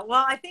 I know.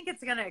 Well, I think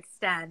it's going to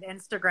extend.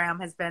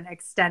 Instagram has been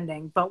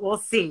extending, but we'll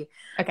see.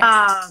 Okay.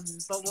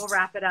 But we'll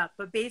wrap it up.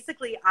 But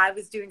basically I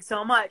was doing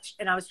so much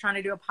and I was trying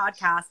to do a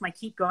podcast, my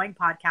Keep Going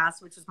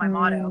podcast, which is my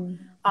motto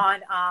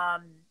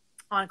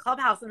on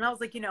Clubhouse. And I was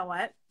like, you know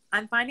what?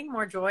 I'm finding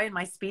more joy in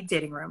my speed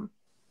dating room.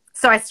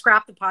 So I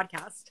scrapped the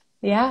podcast.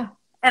 Yeah.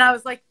 And I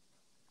was like,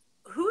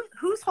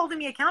 who's holding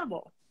me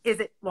accountable? Is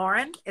it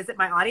Lauren? Is it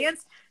my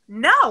audience?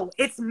 No,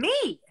 it's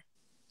me.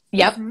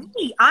 Yep. It's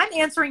me. I'm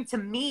answering to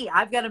me.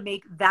 I've got to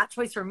make that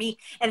choice for me.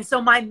 And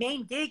so my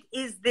main gig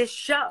is this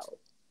show.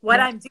 What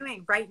I'm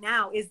doing right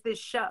now is this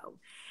show.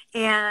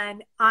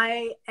 And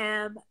I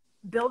am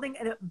building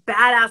a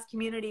badass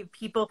community of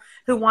people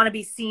who want to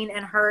be seen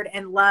and heard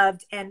and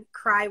loved and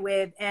cry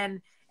with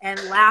and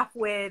laugh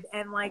with.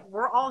 And like,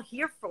 we're all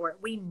here for it.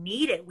 We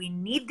need it. We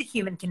need the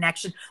human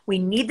connection. We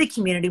need the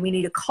community. We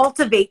need to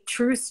cultivate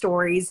true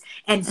stories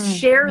and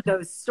share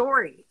those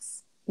stories.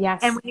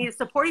 Yes. And we need to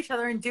support each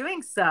other in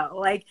doing so.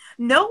 Like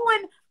no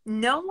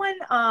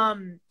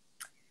one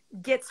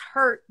gets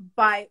hurt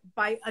by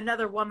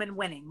another woman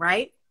winning,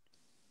 right?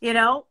 You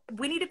know,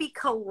 we need to be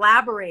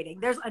collaborating.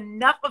 There's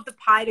enough of the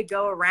pie to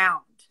go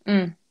around.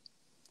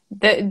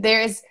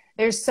 There's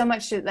so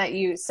much that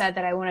you said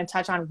that I want to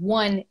touch on.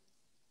 One,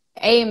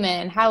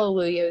 amen,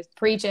 hallelujah,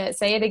 preach it,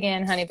 say it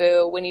again, honey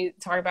boo. When you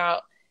talk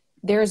about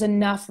there's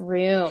enough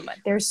room,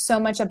 there's so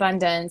much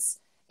abundance.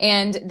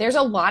 And there's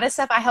a lot of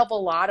stuff. I help a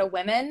lot of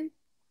women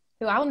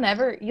who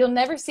you'll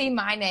never see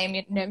my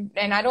name.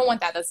 And I don't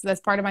want that.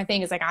 That's part of my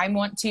thing is like, I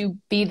want to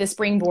be the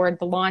springboard,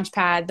 the launch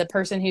pad, the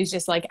person who's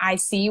just like, I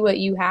see what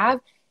you have.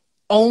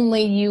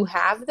 Only you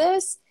have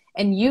this,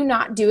 and you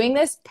not doing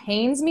this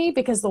pains me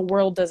because the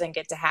world doesn't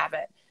get to have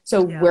it.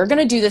 So we're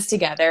going to do this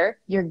together.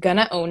 You're going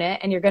to own it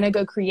and you're going to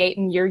go create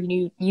in your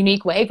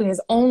unique way because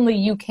only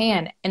you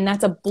can. And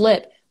that's a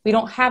blip. We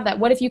don't have that.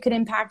 What if you could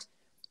impact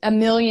 1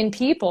 million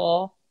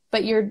people,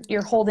 but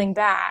you're holding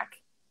back?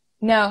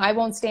 No, I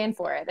won't stand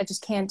for it. I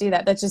just can't do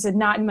that. That's just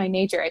not in my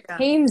nature. It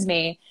pains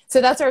me. So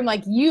that's where I'm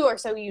like, you are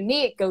so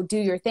unique. Go do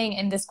your thing.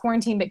 And this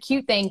quarantine but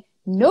cute thing,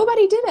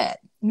 nobody did it.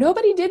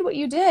 Nobody did what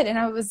you did. And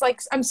I was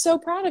like, I'm so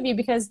proud of you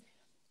because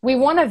we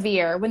want to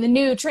veer when the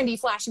new trendy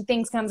flashy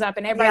things comes up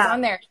and everybody's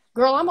on there.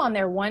 Girl, I'm on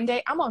there one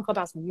day. I'm on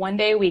Clubhouse one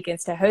day a week.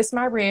 It's to host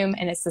my room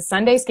and it's the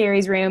Sunday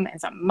Scaries room. And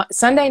it's a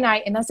Sunday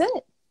night and that's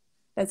it.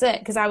 That's it.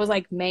 Because I was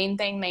like, main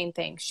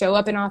thing, show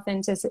up in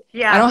authenticity.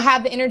 Yeah. I don't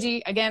have the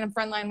energy. Again, I'm a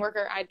frontline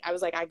worker. I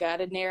was like, I got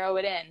to narrow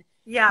it in.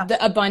 Yeah.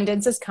 The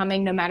abundance is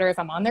coming no matter if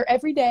I'm on there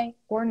every day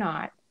or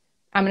not.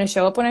 I'm going to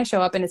show up when I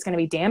show up and it's going to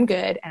be damn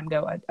good. And I'm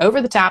going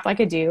over the top like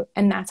I do.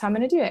 And that's how I'm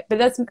going to do it. But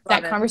that's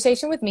that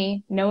conversation with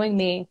me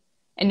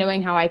and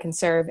knowing how I can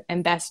serve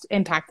and best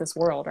impact this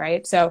world.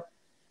 Right. So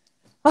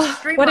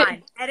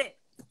streamline, edit,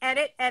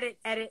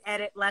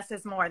 less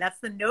is more. That's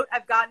the note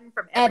I've gotten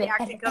from every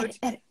acting coach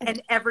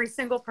and every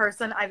single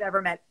person I've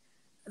ever met.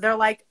 They're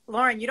like,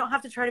 Lauren, you don't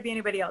have to try to be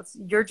anybody else.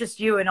 You're just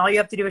you. And all you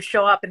have to do is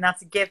show up. And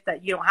that's a gift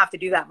that you don't have to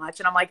do that much.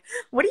 And I'm like,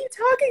 what are you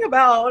talking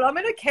about? I'm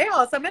in a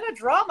chaos. I'm in a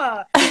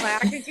drama. My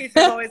acting teacher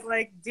is always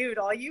like, dude,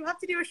 all you have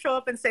to do is show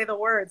up and say the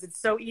words. It's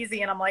so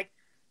easy. And I'm like,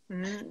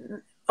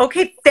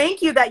 okay,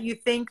 thank you that you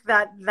think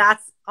that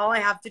that's all I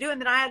have to do. And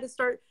then I had to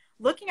start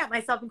looking at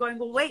myself and going,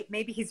 well, wait,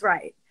 maybe he's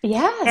right.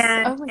 Yes.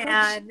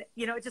 And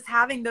you know, just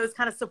having those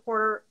kind of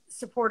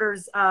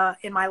supporters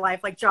in my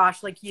life, like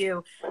Josh, like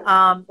you,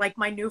 like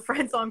my new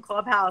friends on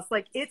Clubhouse,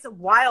 like it's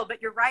wild,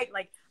 but you're right.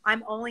 Like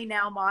I'm only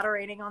now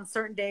moderating on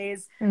certain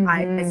days.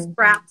 I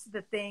scrapped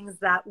the things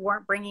that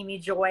weren't bringing me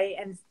joy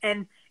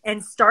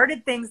and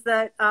started things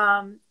that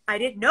I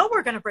didn't know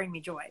were going to bring me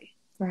joy.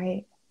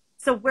 Right.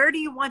 So where do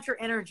you want your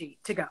energy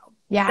to go?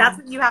 Yeah. That's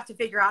what you have to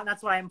figure out. And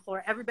that's what I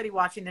implore everybody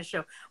watching this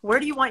show. Where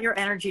do you want your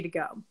energy to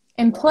go?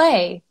 And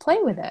play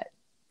with it.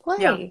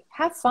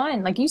 Have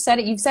fun. Like you said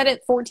it, you've said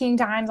it 14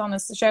 times on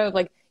this show.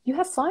 Like you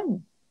have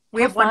fun.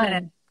 We have 1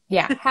 minute.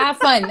 Yeah. Have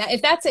fun.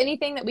 If that's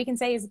anything that we can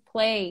say is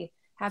play,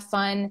 have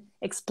fun,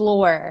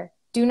 explore,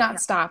 do not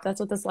stop. That's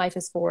what this life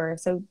is for.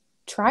 So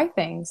try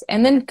things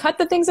and then cut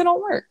the things that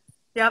don't work.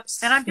 Yep.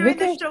 And I'm doing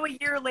this show a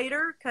year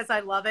later because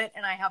I love it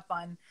and I have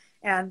fun.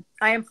 And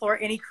I implore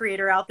any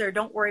creator out there,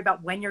 don't worry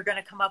about when you're going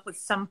to come up with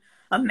some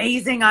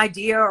amazing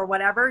idea or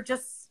whatever.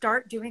 Just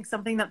start doing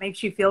something that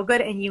makes you feel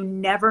good, and you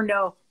never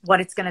know what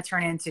it's going to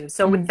turn into.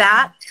 So with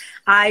that,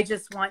 I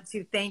just want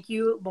to thank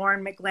you,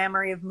 Lauren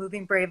McGlamery of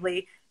Moving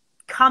Bravely,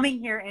 coming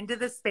here into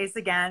this space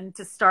again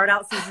to start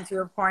out season 2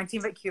 of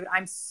Quarantine But Cute.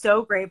 I'm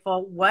so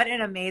grateful. What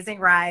an amazing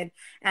ride.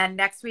 And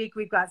next week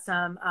we've got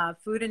some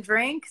food and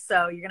drink.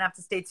 So you're going to have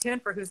to stay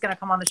tuned for who's going to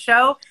come on the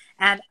show.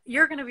 And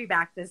you're going to be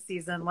back this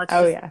season.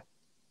 Oh yeah.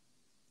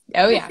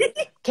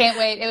 Can't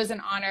wait. It was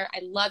an honor.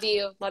 I love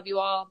you. Love you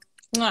all.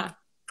 Mwah.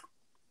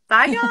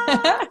 Bye, y'all.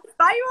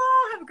 Bye, you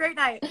all. Have a great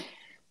night.